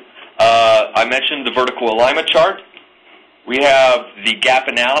include I mentioned the vertical alignment chart. We have the gap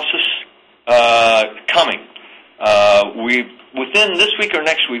analysis coming. Within this week or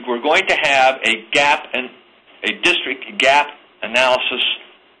next week, we're going to have a district gap analysis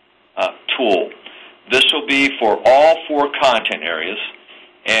tool. This will be for all 4 content areas,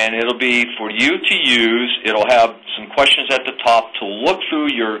 and it'll be for you to use. It'll have some questions at the top to look through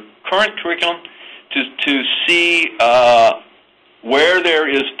your current curriculum to see where there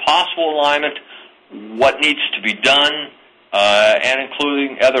is possible alignment, what needs to be done, and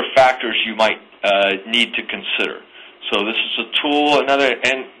including other factors you might need to consider. So this is a tool,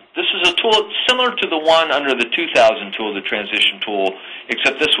 this is a tool similar to the one under the 2000 tool, the transition tool,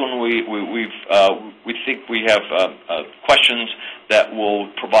 except this one we think we have questions that will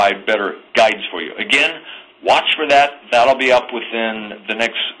provide better guidance for you. Again, watch for that. That'll be up within the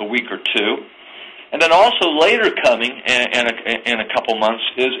next week or two. And then also later coming in a couple months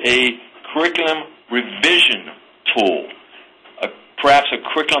is a curriculum revision tool, perhaps a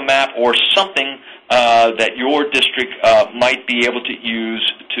curriculum map or something that your district might be able to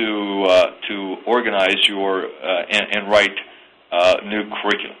use to organize your and write new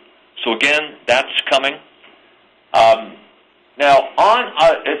curriculum. So again, that's coming. Now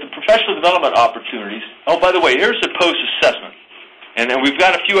at the professional development opportunities. Oh, by the way, here's the post-assessment, and then we've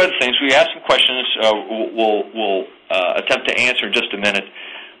got a few other things. We have some questions we'll attempt to answer in just a minute,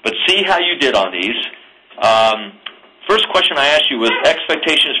 but see how you did on these. First question I asked you was,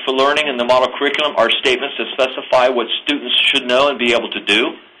 expectations for learning in the model curriculum are statements that specify what students should know and be able to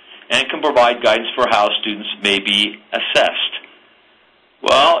do, and can provide guidance for how students may be assessed.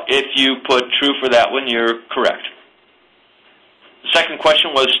 Well, if you put true for that one, you're correct. The second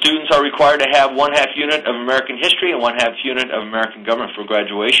question was, students are required to have 1/2 unit of American history and 1/2 unit of American government for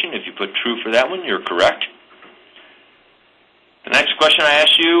graduation. If you put true for that one, you're correct. The next question I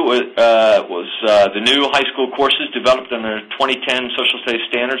asked you was the new high school courses developed under 2010 Social Studies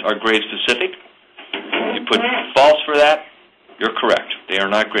standards are grade specific. You put false for that, you're correct. They are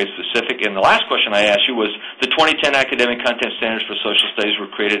not grade specific. And the last question I asked you was, the 2010 academic content standards for social studies were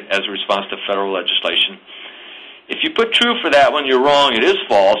created as a response to federal legislation. If you put true for that one, you're wrong. It is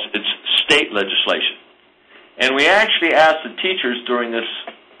false. It's state legislation. And we actually asked the teachers during this,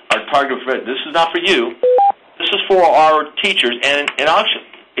 our target, this is not for you, this is for our teachers, and it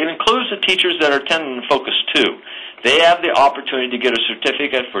includes the teachers that are attending Focus 2. They have the opportunity to get a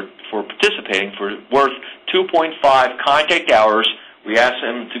certificate for participating for worth 2.5 contact hours. We ask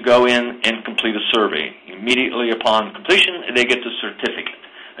them to go in and complete a survey. Immediately upon completion, they get the certificate.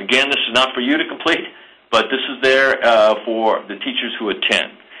 Again, this is not for you to complete, but this is there for the teachers who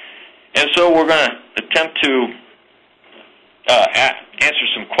attend. And so we're going to attempt to answer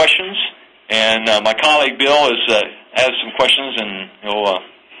some questions. And my colleague Bill has some questions, and he'll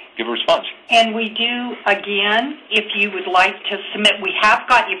give a response. And we do, again, if you would like to submit,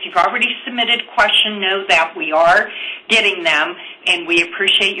 if you've already submitted a question, know that we are getting them, and we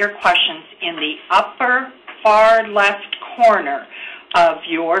appreciate your questions. In the upper far left corner of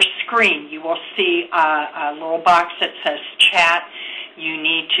your screen, you will see a little box that says chat. You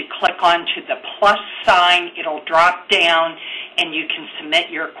need to click onto the plus sign. It'll drop down, and you can submit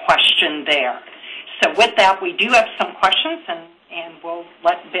your question there. So with that, we do have some questions, and we'll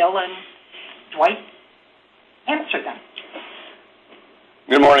let Bill and Dwight answer them.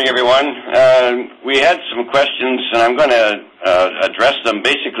 Good morning, everyone. We had some questions, and I'm going to address them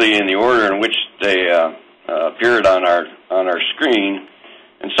basically in the order in which they appeared on our screen.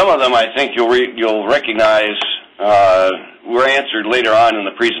 And some of them, I think you'll recognize were answered later on in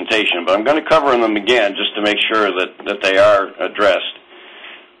the presentation, but I'm going to cover them again just to make sure that they are addressed.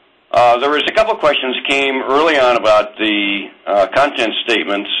 There was a couple of questions came early on about the content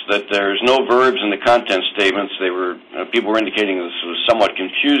statements, that there's no verbs in the content statements. People were indicating this was somewhat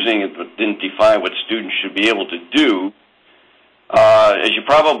confusing. It didn't define what students should be able to do. As you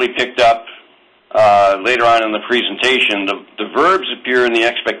probably picked up later on in the presentation, the verbs appear in the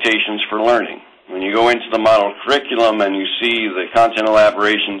expectations for learning. When you go into the model curriculum and you see the content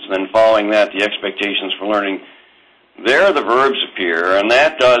elaborations, and then following that, the expectations for learning, there the verbs appear, and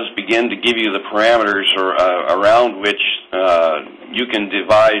that does begin to give you the parameters around which you can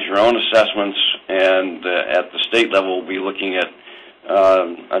devise your own assessments, and at the state level we'll be looking at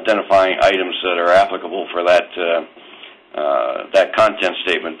identifying items that are applicable for that content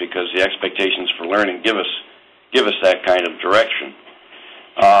statement, because the expectations for learning give us that kind of direction.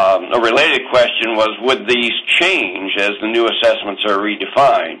 A related question was, would these change as the new assessments are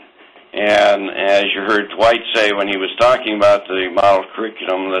redefined? And as you heard Dwight say when he was talking about the model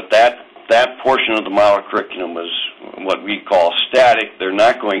curriculum, that portion of the model curriculum was what we call static. They're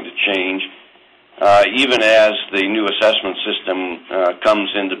not going to change. Even as the new assessment system comes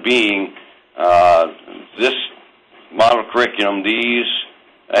into being, this model curriculum, these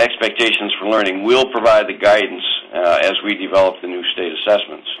expectations for learning will provide the guidance as we develop the new state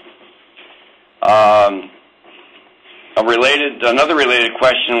assessments. Another related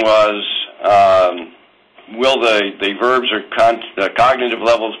question was, will the verbs or cognitive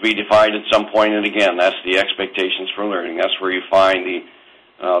levels be defined at some point? And again, that's the expectations for learning. That's where you find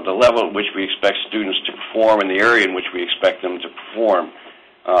the level at which we expect students to perform and the area in which we expect them to perform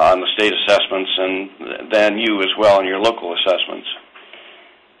on the state assessments, and then you as well in your local assessments.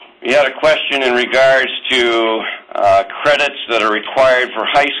 We had a question in regards to credits that are required for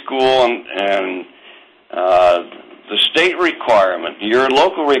high school, and the state requirement. Your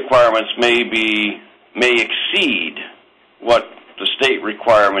local requirements may exceed what the state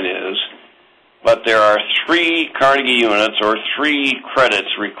requirement is, but there are 3 Carnegie units or 3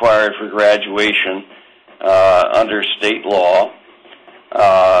 credits required for graduation under state law.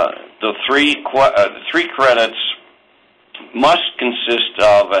 The 3 credits must consist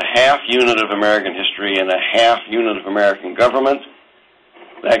of a half unit of American history and a half unit of American government.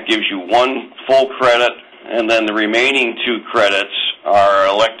 That gives you 1 full credit, and then the remaining 2 credits are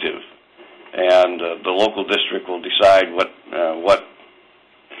elective. And the local district will decide what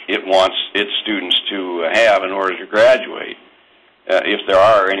it wants its students to have in order to graduate, if there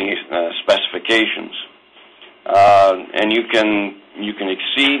are any specifications. And you can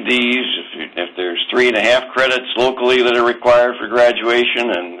exceed these if there's 3.5 credits locally that are required for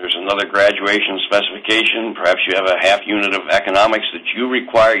graduation, and there's another graduation specification. Perhaps you have a half unit of economics that you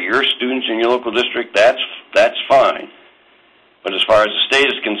require your students in your local district. That's fine. But as far as the state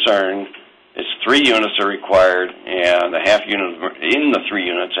is concerned, it's 3 units are required, and a half unit in the 3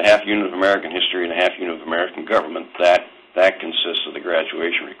 units, a half unit of American history and a half unit of American government. That consists of the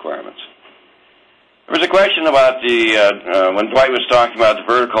graduation requirements. There was a question about when Dwight was talking about the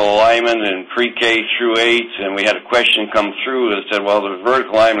vertical alignment in pre-K through 8, and we had a question come through that said, well, the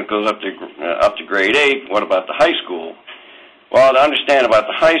vertical alignment goes up to grade 8. What about the high school? Well, to understand about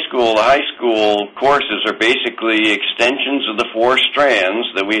the high school courses are basically extensions of the 4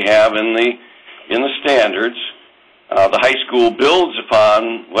 strands that we have in the standards. The high school builds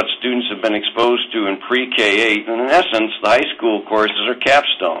upon what students have been exposed to in pre-K-8, and in essence, the high school courses are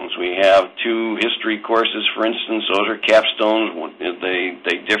capstones. We have 2 history courses, for instance. Those are capstones.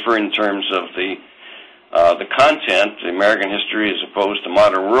 They differ in terms of the content, the American history as opposed to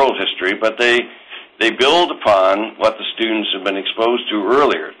modern world history, but they they build upon what the students have been exposed to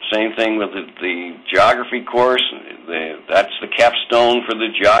earlier. Same thing with the geography course. That's the capstone for the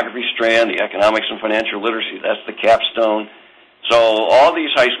geography strand. The economics and financial literacy, that's the capstone. So all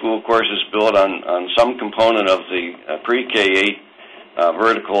these high school courses build on some component of the pre-K-8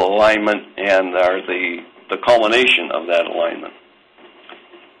 vertical alignment and are the culmination of that alignment.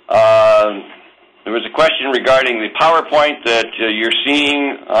 There was a question regarding the PowerPoint that you're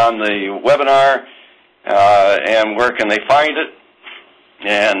seeing on the webinar, and where can they find it?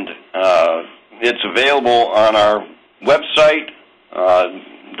 And it's available on our website.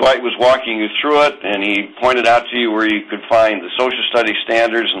 Dwight was walking you through it, and he pointed out to you where you could find the social studies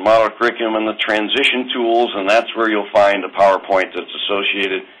standards and model curriculum and the transition tools, and that's where you'll find the PowerPoint that's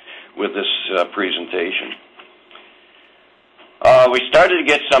associated with this presentation. We started to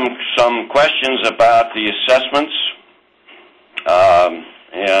get some questions about the assessments,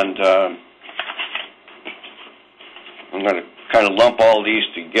 and I'm going to kind of lump all these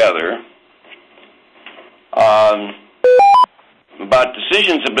together. About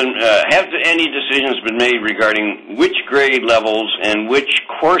decisions have any decisions been made regarding which grade levels and which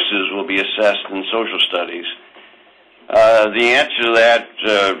courses will be assessed in social studies? The answer to that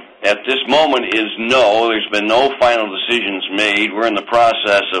at this moment is no. There's been no final decisions made. We're in the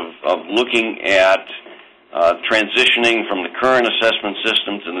process of looking at transitioning from the current assessment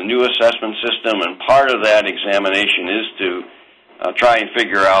system to the new assessment system, and part of that examination is to try and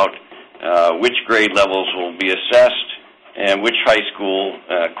figure out which grade levels will be assessed and which high school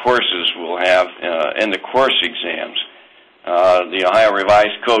courses will have in the course exams. The Ohio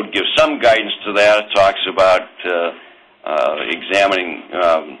Revised Code gives some guidance to that. It talks about examining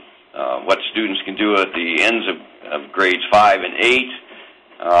what students can do at the ends of grades 5 and 8,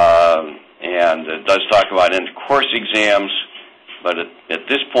 and it does talk about end-course exams, but at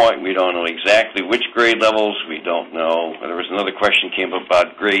this point we don't know exactly which grade levels. We don't know. There was another question came up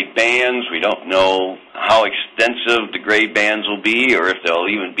about grade bands. We don't know how extensive the grade bands will be or if there'll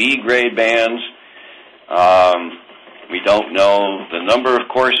even be grade bands. We don't know the number of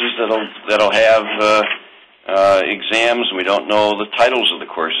courses that'll have exams. We don't know the titles of the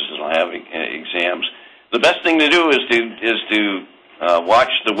courses that'll have exams. The best thing to do is to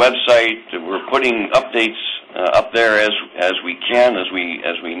watch the website. We're putting updates up there as we can, as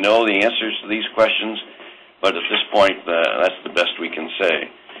we know the answers to these questions. But at this point, that's the best we can say.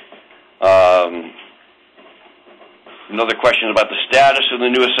 Another question about the status of the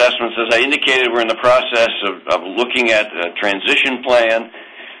new assessments. As I indicated, we're in the process of looking at a transition plan.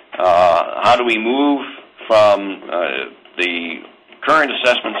 How do we move from the current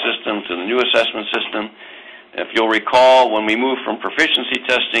assessment system to the new assessment system? If you'll recall, when we moved from proficiency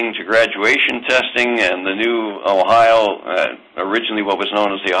testing to graduation testing and the new Ohio, originally what was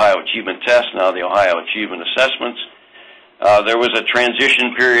known as the Ohio Achievement Test, now the Ohio Achievement Assessments, there was a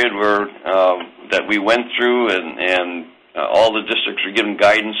transition period where that we went through, and all the districts were given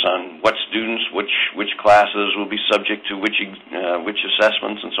guidance on what students, which classes will be subject to which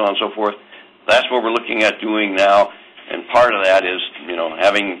assessments, and so on and so forth. That's what we're looking at doing now, and part of that is,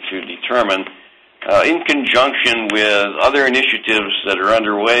 having to determine, in conjunction with other initiatives that are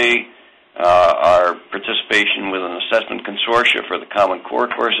underway, our participation with an assessment consortia for the Common Core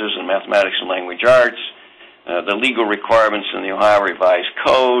courses in mathematics and language arts, the legal requirements in the Ohio Revised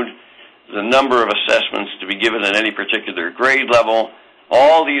Code, the number of assessments to be given at any particular grade level.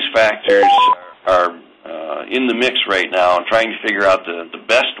 All these factors are in the mix right now, trying to figure out the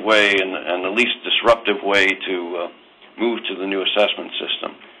best way and the least disruptive way to move to the new assessment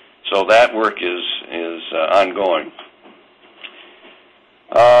system. So that work is ongoing.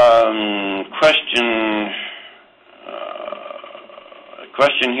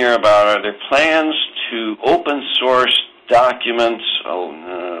 Question here about, are there plans to open source documents? A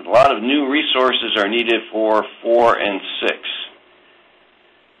lot of new resources are needed for 4 and 6.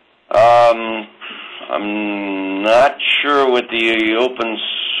 I'm not sure what the open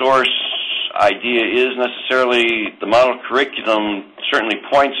source idea is necessarily. The model curriculum certainly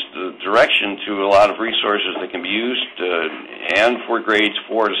points the direction to a lot of resources that can be used, and for grades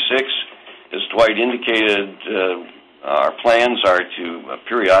 4 to 6. As Dwight indicated, our plans are to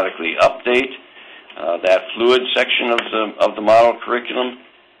periodically update that fluid section of the model curriculum.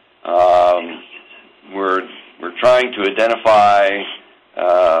 We're trying to identify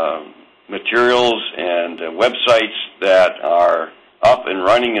materials and websites that are up and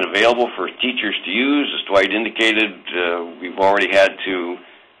running and available for teachers to use. As Dwight indicated, we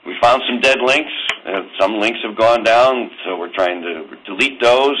found some dead links. Some links have gone down, so we're trying to delete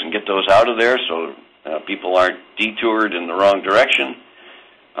those and get those out of there so people aren't detoured in the wrong direction.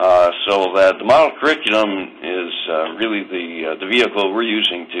 So that the model curriculum is really the vehicle we're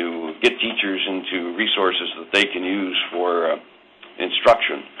using to get teachers into resources that they can use for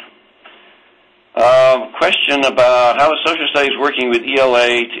instruction. Question about how is social studies working with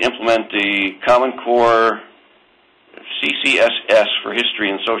ELA to implement the Common Core CCSS for history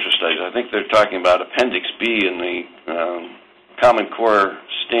and social studies. I think they're talking about Appendix B in the Common Core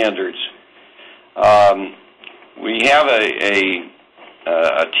standards. We have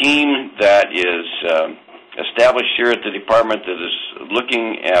a team that is established here at the department that is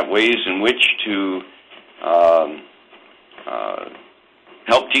looking at ways in which to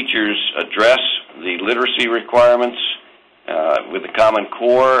help teachers address the literacy requirements with the Common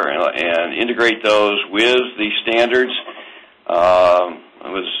Core and integrate those with the standards.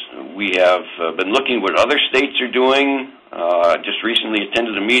 We have been looking what other states are doing. Just recently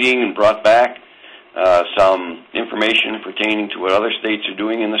attended a meeting and brought back some information pertaining to what other states are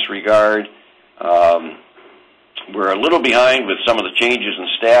doing in this regard. We're a little behind with some of the changes in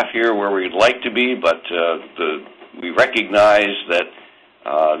staff here where we'd like to be, but we recognize that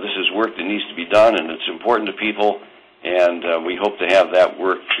this is work that needs to be done, and it's important to people, and we hope to have that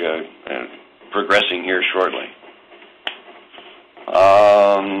work progressing here shortly.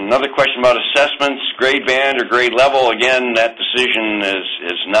 Another question about assessments, grade band or grade level. Again, that decision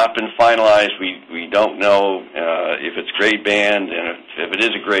has not been finalized. We don't know if it's grade band, and if it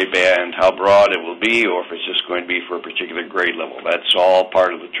is a grade band, how broad it will be, or if it's just going to be for a particular grade level. That's all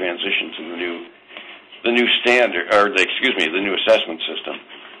part of the transition to the new standard, or the new assessment system.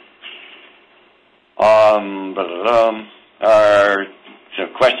 Our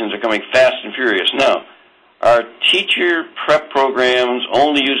questions are coming fast and furious now. Are teacher prep programs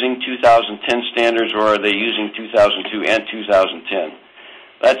only using 2010 standards, or are they using 2002 and 2010?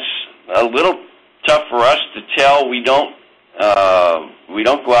 That's a little tough for us to tell. We don't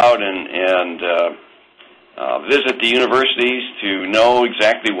go out and visit the universities to know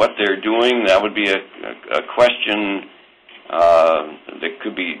exactly what they're doing. That would be a question that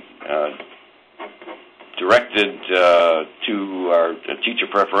could be directed to our teacher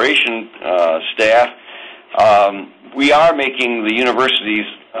preparation staff. We are making the universities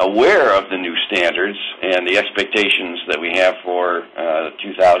aware of the new standards and the expectations that we have for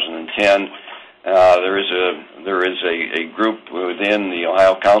 2010. There is a group within the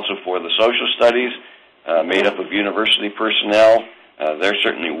Ohio Council for the Social Studies made up of university personnel. They're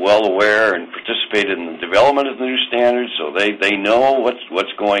certainly well aware and participated in the development of the new standards, so they know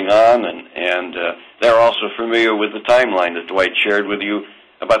what's going on, and they're also familiar with the timeline that Dwight shared with you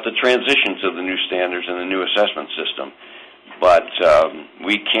about the transition to the new standards and the new assessment system. But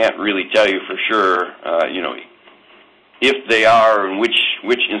we can't really tell you for sure, if they are and which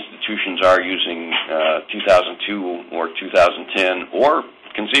institutions are using 2002 or 2010, or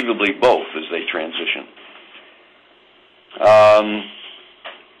conceivably both as they transition.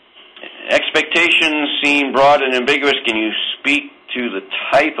 Expectations seem broad and ambiguous. Can you speak to the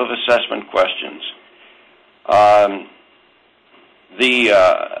type of assessment questions?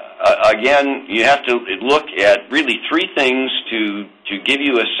 Again, you have to look at really three things to give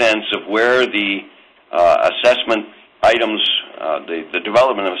you a sense of where the assessment items, the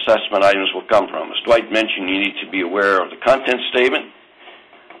development of assessment items will come from. As Dwight mentioned, you need to be aware of the content statement.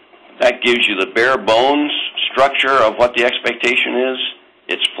 That gives you the bare bones structure of what the expectation is.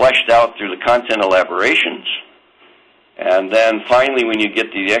 It's fleshed out through the content elaborations. And then finally, when you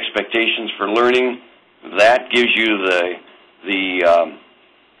get to the expectations for learning, that gives you the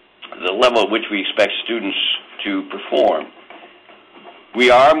level at which we expect students to perform. We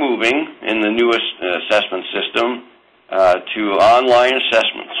are moving in the newest assessment system to online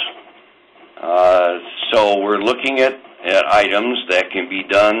assessments. So we're looking at items that can be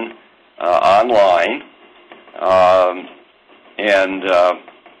done online, and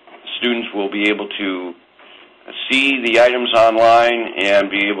students will be able to see the items online and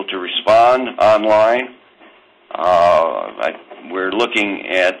be able to respond online. We're looking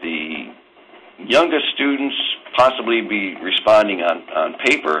at the youngest students possibly be responding on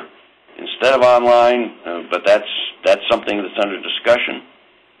paper instead of online, but that's something that's under discussion.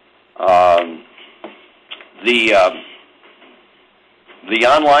 The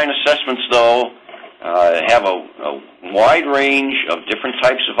online assessments, though, have a wide range of different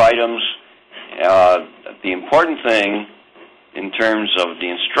types of items. The important thing in terms of the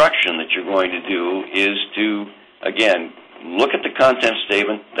instruction that you're going to do is to, again, look at the content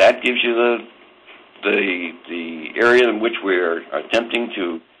statement. That gives you the area in which we're attempting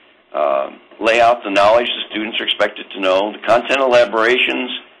to lay out the knowledge the students are expected to know. The content elaborations,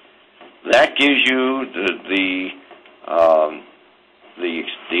 that gives you the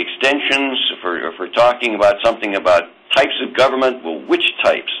extensions, if we're talking about something about types of government, well, which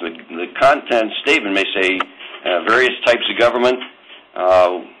types? The content statement may say various types of government.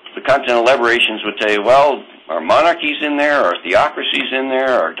 The content elaborations would say, well, are monarchies in there? Are theocracies in there?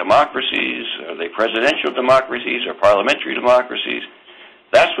 Are democracies? Are they presidential democracies? Or parliamentary democracies?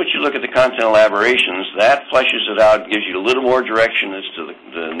 That's what you look at the content elaborations. That fleshes it out, gives you a little more direction as to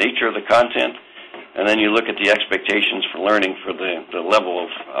the nature of the content. And then you look at the expectations for learning for the level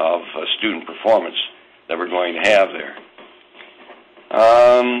of student performance that we're going to have there.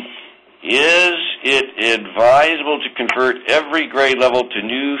 Is it advisable to convert every grade level to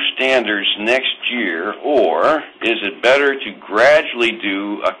new standards next year, or is it better to gradually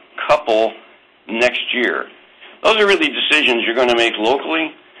do a couple next year? Those are really decisions you're going to make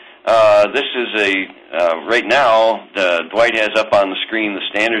locally. This is right now, Dwight has up on the screen the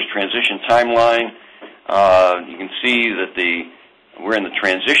standards transition timeline. You can see that we're in the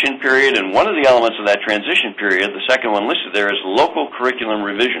transition period, and one of the elements of that transition period, the second one listed there, is local curriculum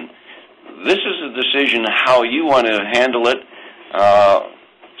revision. This is a decision how you want to handle it.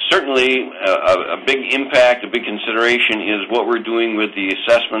 Certainly, a big impact, a big consideration is what we're doing with the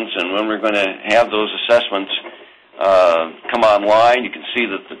assessments and when we're going to have those assessments come online. You can see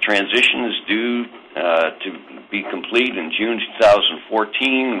that the transition is due to be complete in June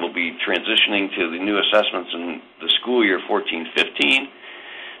 2014. We'll be transitioning to the new assessments in the school year 14-15.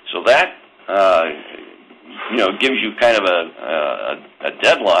 So that gives you kind of a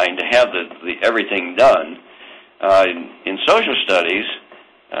deadline to have everything done. In social studies,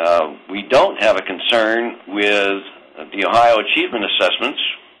 we don't have a concern with the Ohio Achievement Assessments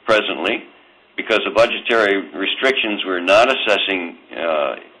presently because of budgetary restrictions. We're not assessing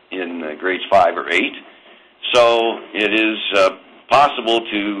in grades 5 or 8. So it is possible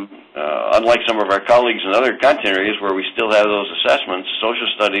to, unlike some of our colleagues in other content areas where we still have those assessments, social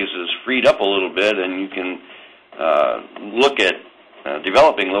studies is freed up a little bit, and you can look at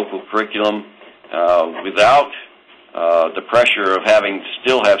developing local curriculum without the pressure of having to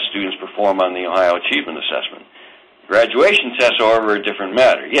still have students perform on the Ohio Achievement Assessment. Graduation tests, however, are a different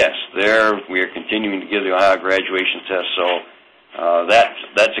matter. Yes, there we are continuing to give the Ohio graduation test, so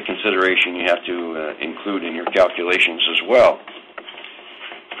that's a consideration you have to include in your calculations as well.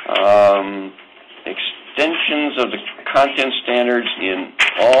 Extensions of the content standards in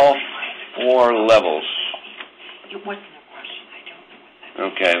all 4 levels. It wasn't a question. I don't know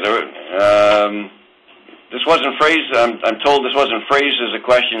what that Okay. This wasn't phrased, I'm told this wasn't phrased as a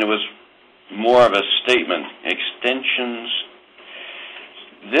question. It was more of a statement. Extensions.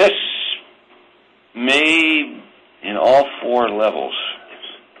 This may, in all 4 levels.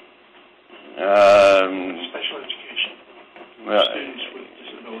 Special education. Well,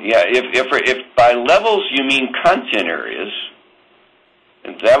 yeah, if by levels you mean content areas,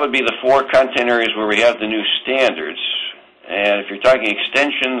 that would be the 4 content areas where we have the new standards. And if you're talking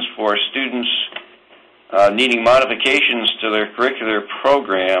extensions for students needing modifications to their curricular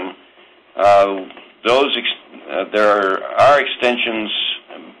program, there are extensions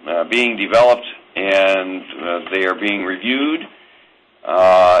being developed, and they are being reviewed.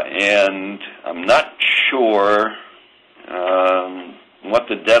 And I'm not sure what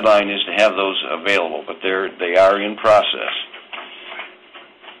the deadline is to have those available, but they are in process.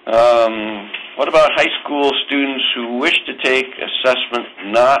 What about high school students who wish to take assessment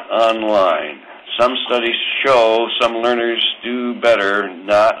not online? Some studies show some learners do better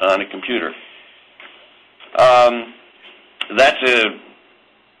not on a computer. That's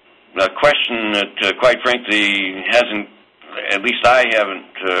a question that, quite frankly, hasn't, at least I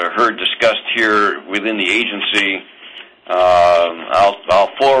haven't heard discussed here within the agency.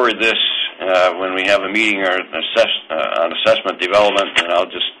 I'll forward this when we have a meeting on assessment development, and I'll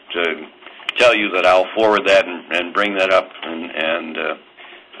just tell you that I'll forward that and bring that up and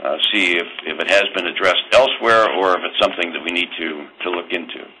see if it has been addressed elsewhere or if it's something that we need to look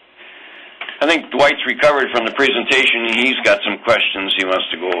into. I think Dwight's recovered from the presentation. He's got some questions he wants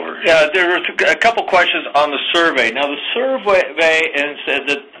to go over. Yeah, there were a couple questions on the survey. Now, the survey said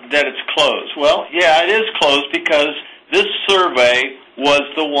that it's closed. Well, yeah, it is closed because this survey was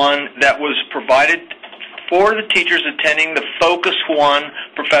the one that was provided for the teachers attending the Focus One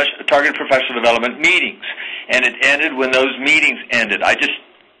Targeted Professional Development meetings, and it ended when those meetings ended. I just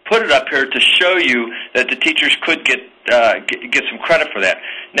put it up here to show you that the teachers could get some credit for that.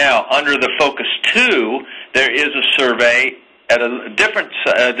 Now, under the Focus 2, there is a survey at a different.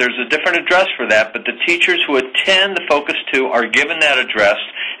 There's a different address for that, but the teachers who attend the Focus 2 are given that address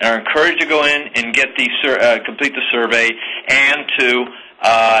and are encouraged to go in and get complete the survey and to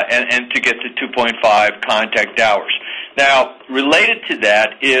get the 2.5 contact hours. Now, related to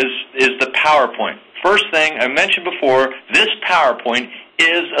that is the PowerPoint. First thing I mentioned before, this PowerPoint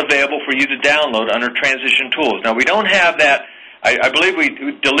is available for you to download under Transition Tools. Now, we don't have that. I believe we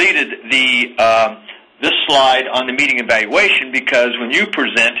deleted this slide on the meeting evaluation because when you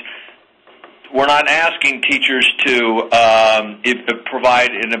present, we're not asking teachers to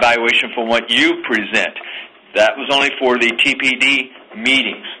provide an evaluation for what you present. That was only for the TPD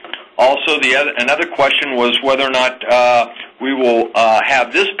meetings. Also, another question was whether or not we will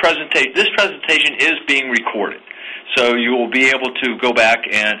have this presentation. This presentation is being recorded, so you will be able to go back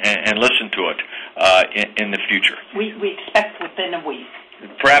and listen to it in the future. We expect within a week.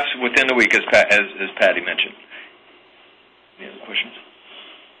 Perhaps within a week, as Patty mentioned. Any other questions?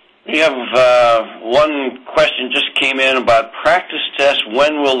 We have one question just came in about practice tests.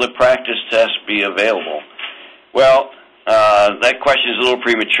 When will the practice test be available? Well, that question is a little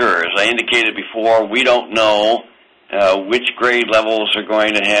premature. As I indicated before, we don't know which grade levels are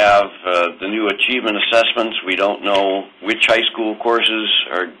going to have the new achievement assessments. We don't know which high school courses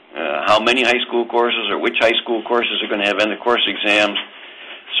or how many high school courses or which high school courses are going to have end-of-course exams.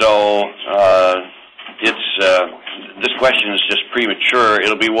 So this question is just premature.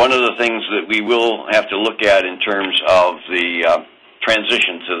 It'll be one of the things that we will have to look at in terms of the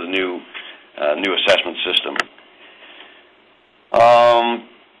transition to the new assessment system.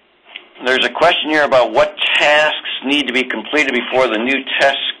 There's a question here about what tasks need to be completed before the new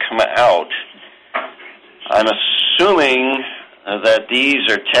tests come out. I'm assuming that these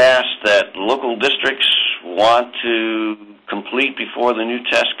are tasks that local districts want to complete before the new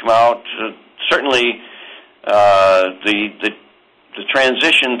tests come out. Certainly, the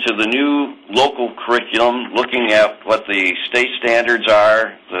transition to the new local curriculum, looking at what the state standards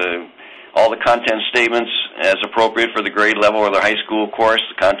are, all the content statements as appropriate for the grade level or the high school course,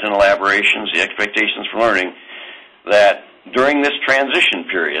 the content elaborations, the expectations for learning, that during this transition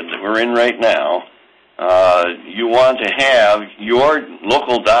period that we're in right now, you want to have your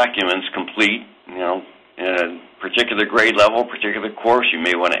local documents complete, in a particular grade level, particular course. You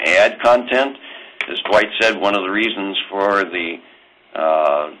may want to add content. As Dwight said, one of the reasons for the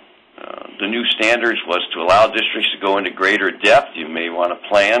new standards was to allow districts to go into greater depth. You may want to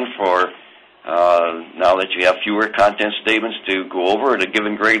plan for, now that you have fewer content statements to go over at a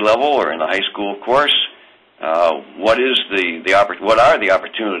given grade level or in a high school course, what are the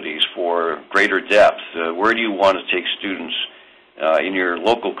opportunities for greater depth? Where do you want to take students in your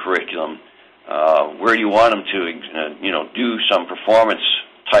local curriculum? Where do you want them to, do some performance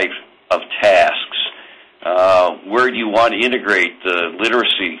type of tasks? Where do you want to integrate the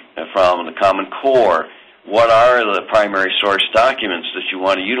literacy from the Common Core? What are the primary source documents that you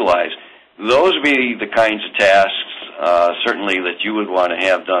want to utilize? Those would be the kinds of tasks, certainly, that you would want to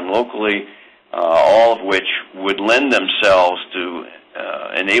have done locally, all of which would lend themselves to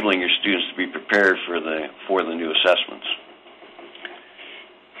enabling your students to be prepared for the new assessments.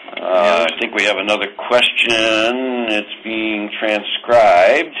 I think we have another question. It's being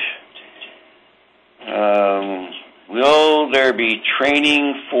transcribed. Will there be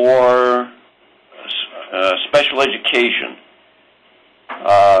training for special education?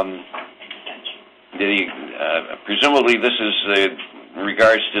 Presumably this is in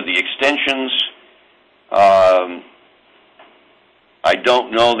regards to the extensions. I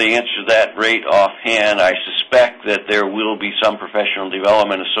don't know the answer to that right offhand. I suspect that there will be some professional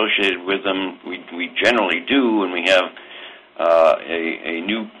development associated with them. We generally do when we have a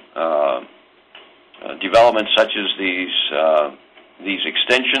new development such as these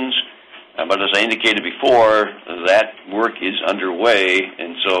extensions. But as I indicated before, that work is underway,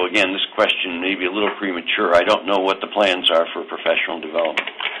 and so again, this question may be a little premature. I don't know what the plans are for professional development.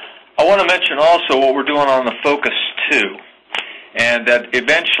 I want to mention also what we're doing on the Focus 2, and that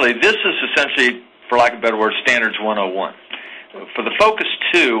eventually this is essentially, for lack of a better word, Standards 101. For the Focus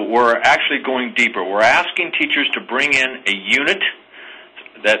 2, we're actually going deeper. We're asking teachers to bring in a unit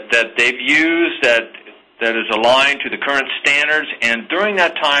that they've used that is aligned to the current standards, and during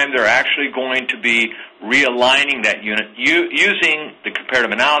that time they're actually going to be realigning that unit using the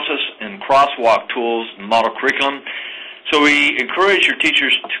comparative analysis and crosswalk tools and model curriculum. So we encourage your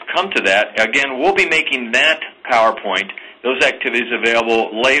teachers to come to that. Again, we'll be making that PowerPoint, those activities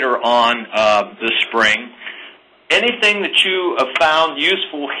available later on this spring. Anything that you have found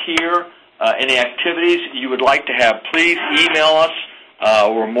useful here, any activities you would like to have, please email us.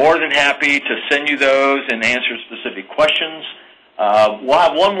 We're more than happy to send you those and answer specific questions. We'll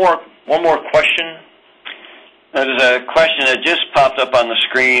have one more question. There's a question that just popped up on the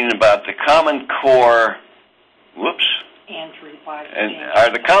screen about the Common Core. Whoops. And revised and are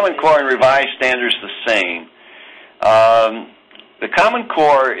the Common Core and revised standards the same? The Common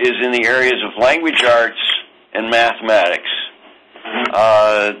Core is in the areas of language arts and mathematics.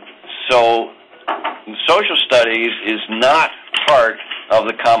 So social studies is not part of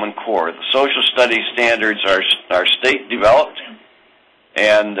the Common Core. The social studies standards are state developed,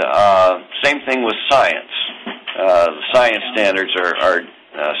 and same thing with science. The science standards are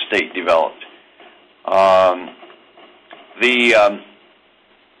state developed. The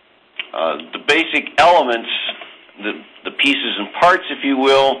basic elements, the pieces and parts, if you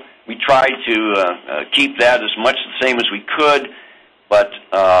will, we tried to keep that as much the same as we could, but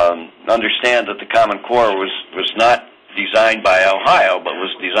understand that the Common Core was not designed by Ohio, but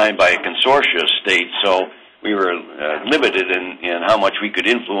was designed by a consortia of states, so we were limited in how much we could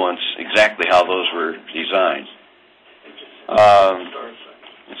influence exactly how those were designed.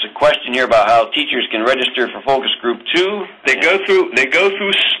 It's a question here about how teachers can register for Focus Group 2. They go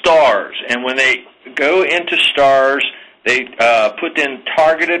through STARS, and when they go into STARS, they put in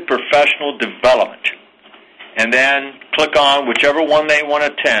Targeted Professional Development, and then click on whichever one they want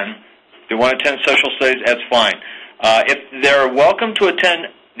to attend. If they want to attend social studies, that's fine. If they're welcome to attend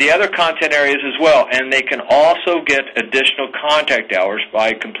the other content areas as well, and they can also get additional contact hours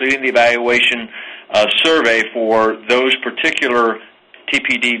by completing the evaluation survey for those particular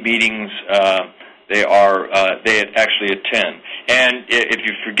TPD meetings they actually attend. And if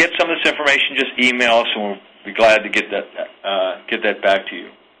you forget some of this information, just email us, and we'll be glad to get that back to you.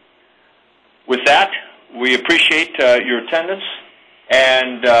 With that, we appreciate your attendance,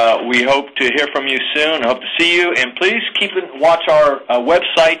 and we hope to hear from you soon. I hope to see you, and please watch our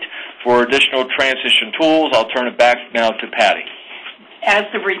website for additional transition tools. I'll turn it back now to Patty. As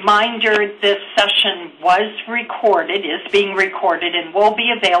a reminder, this session is being recorded, and will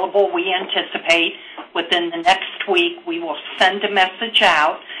be available, we anticipate, within the next week. We will send a message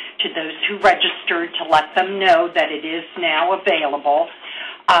out to those who registered to let them know that it is now available.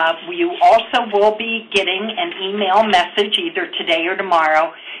 You also will be getting an email message either today or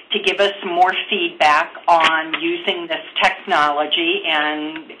tomorrow to give us more feedback on using this technology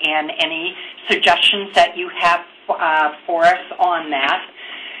and any suggestions that you have for us on that.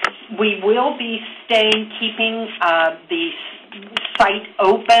 We will be keeping the site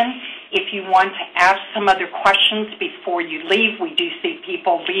open. If you want to ask some other questions before you leave, we do see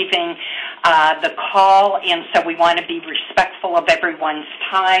people leaving the call, and so we want to be respectful of everyone's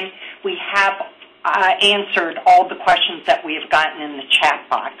time. We have answered all the questions that we have gotten in the chat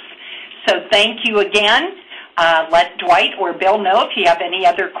box. So thank you again. Let Dwight or Bill know if you have any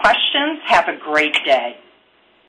other questions. Have a great day.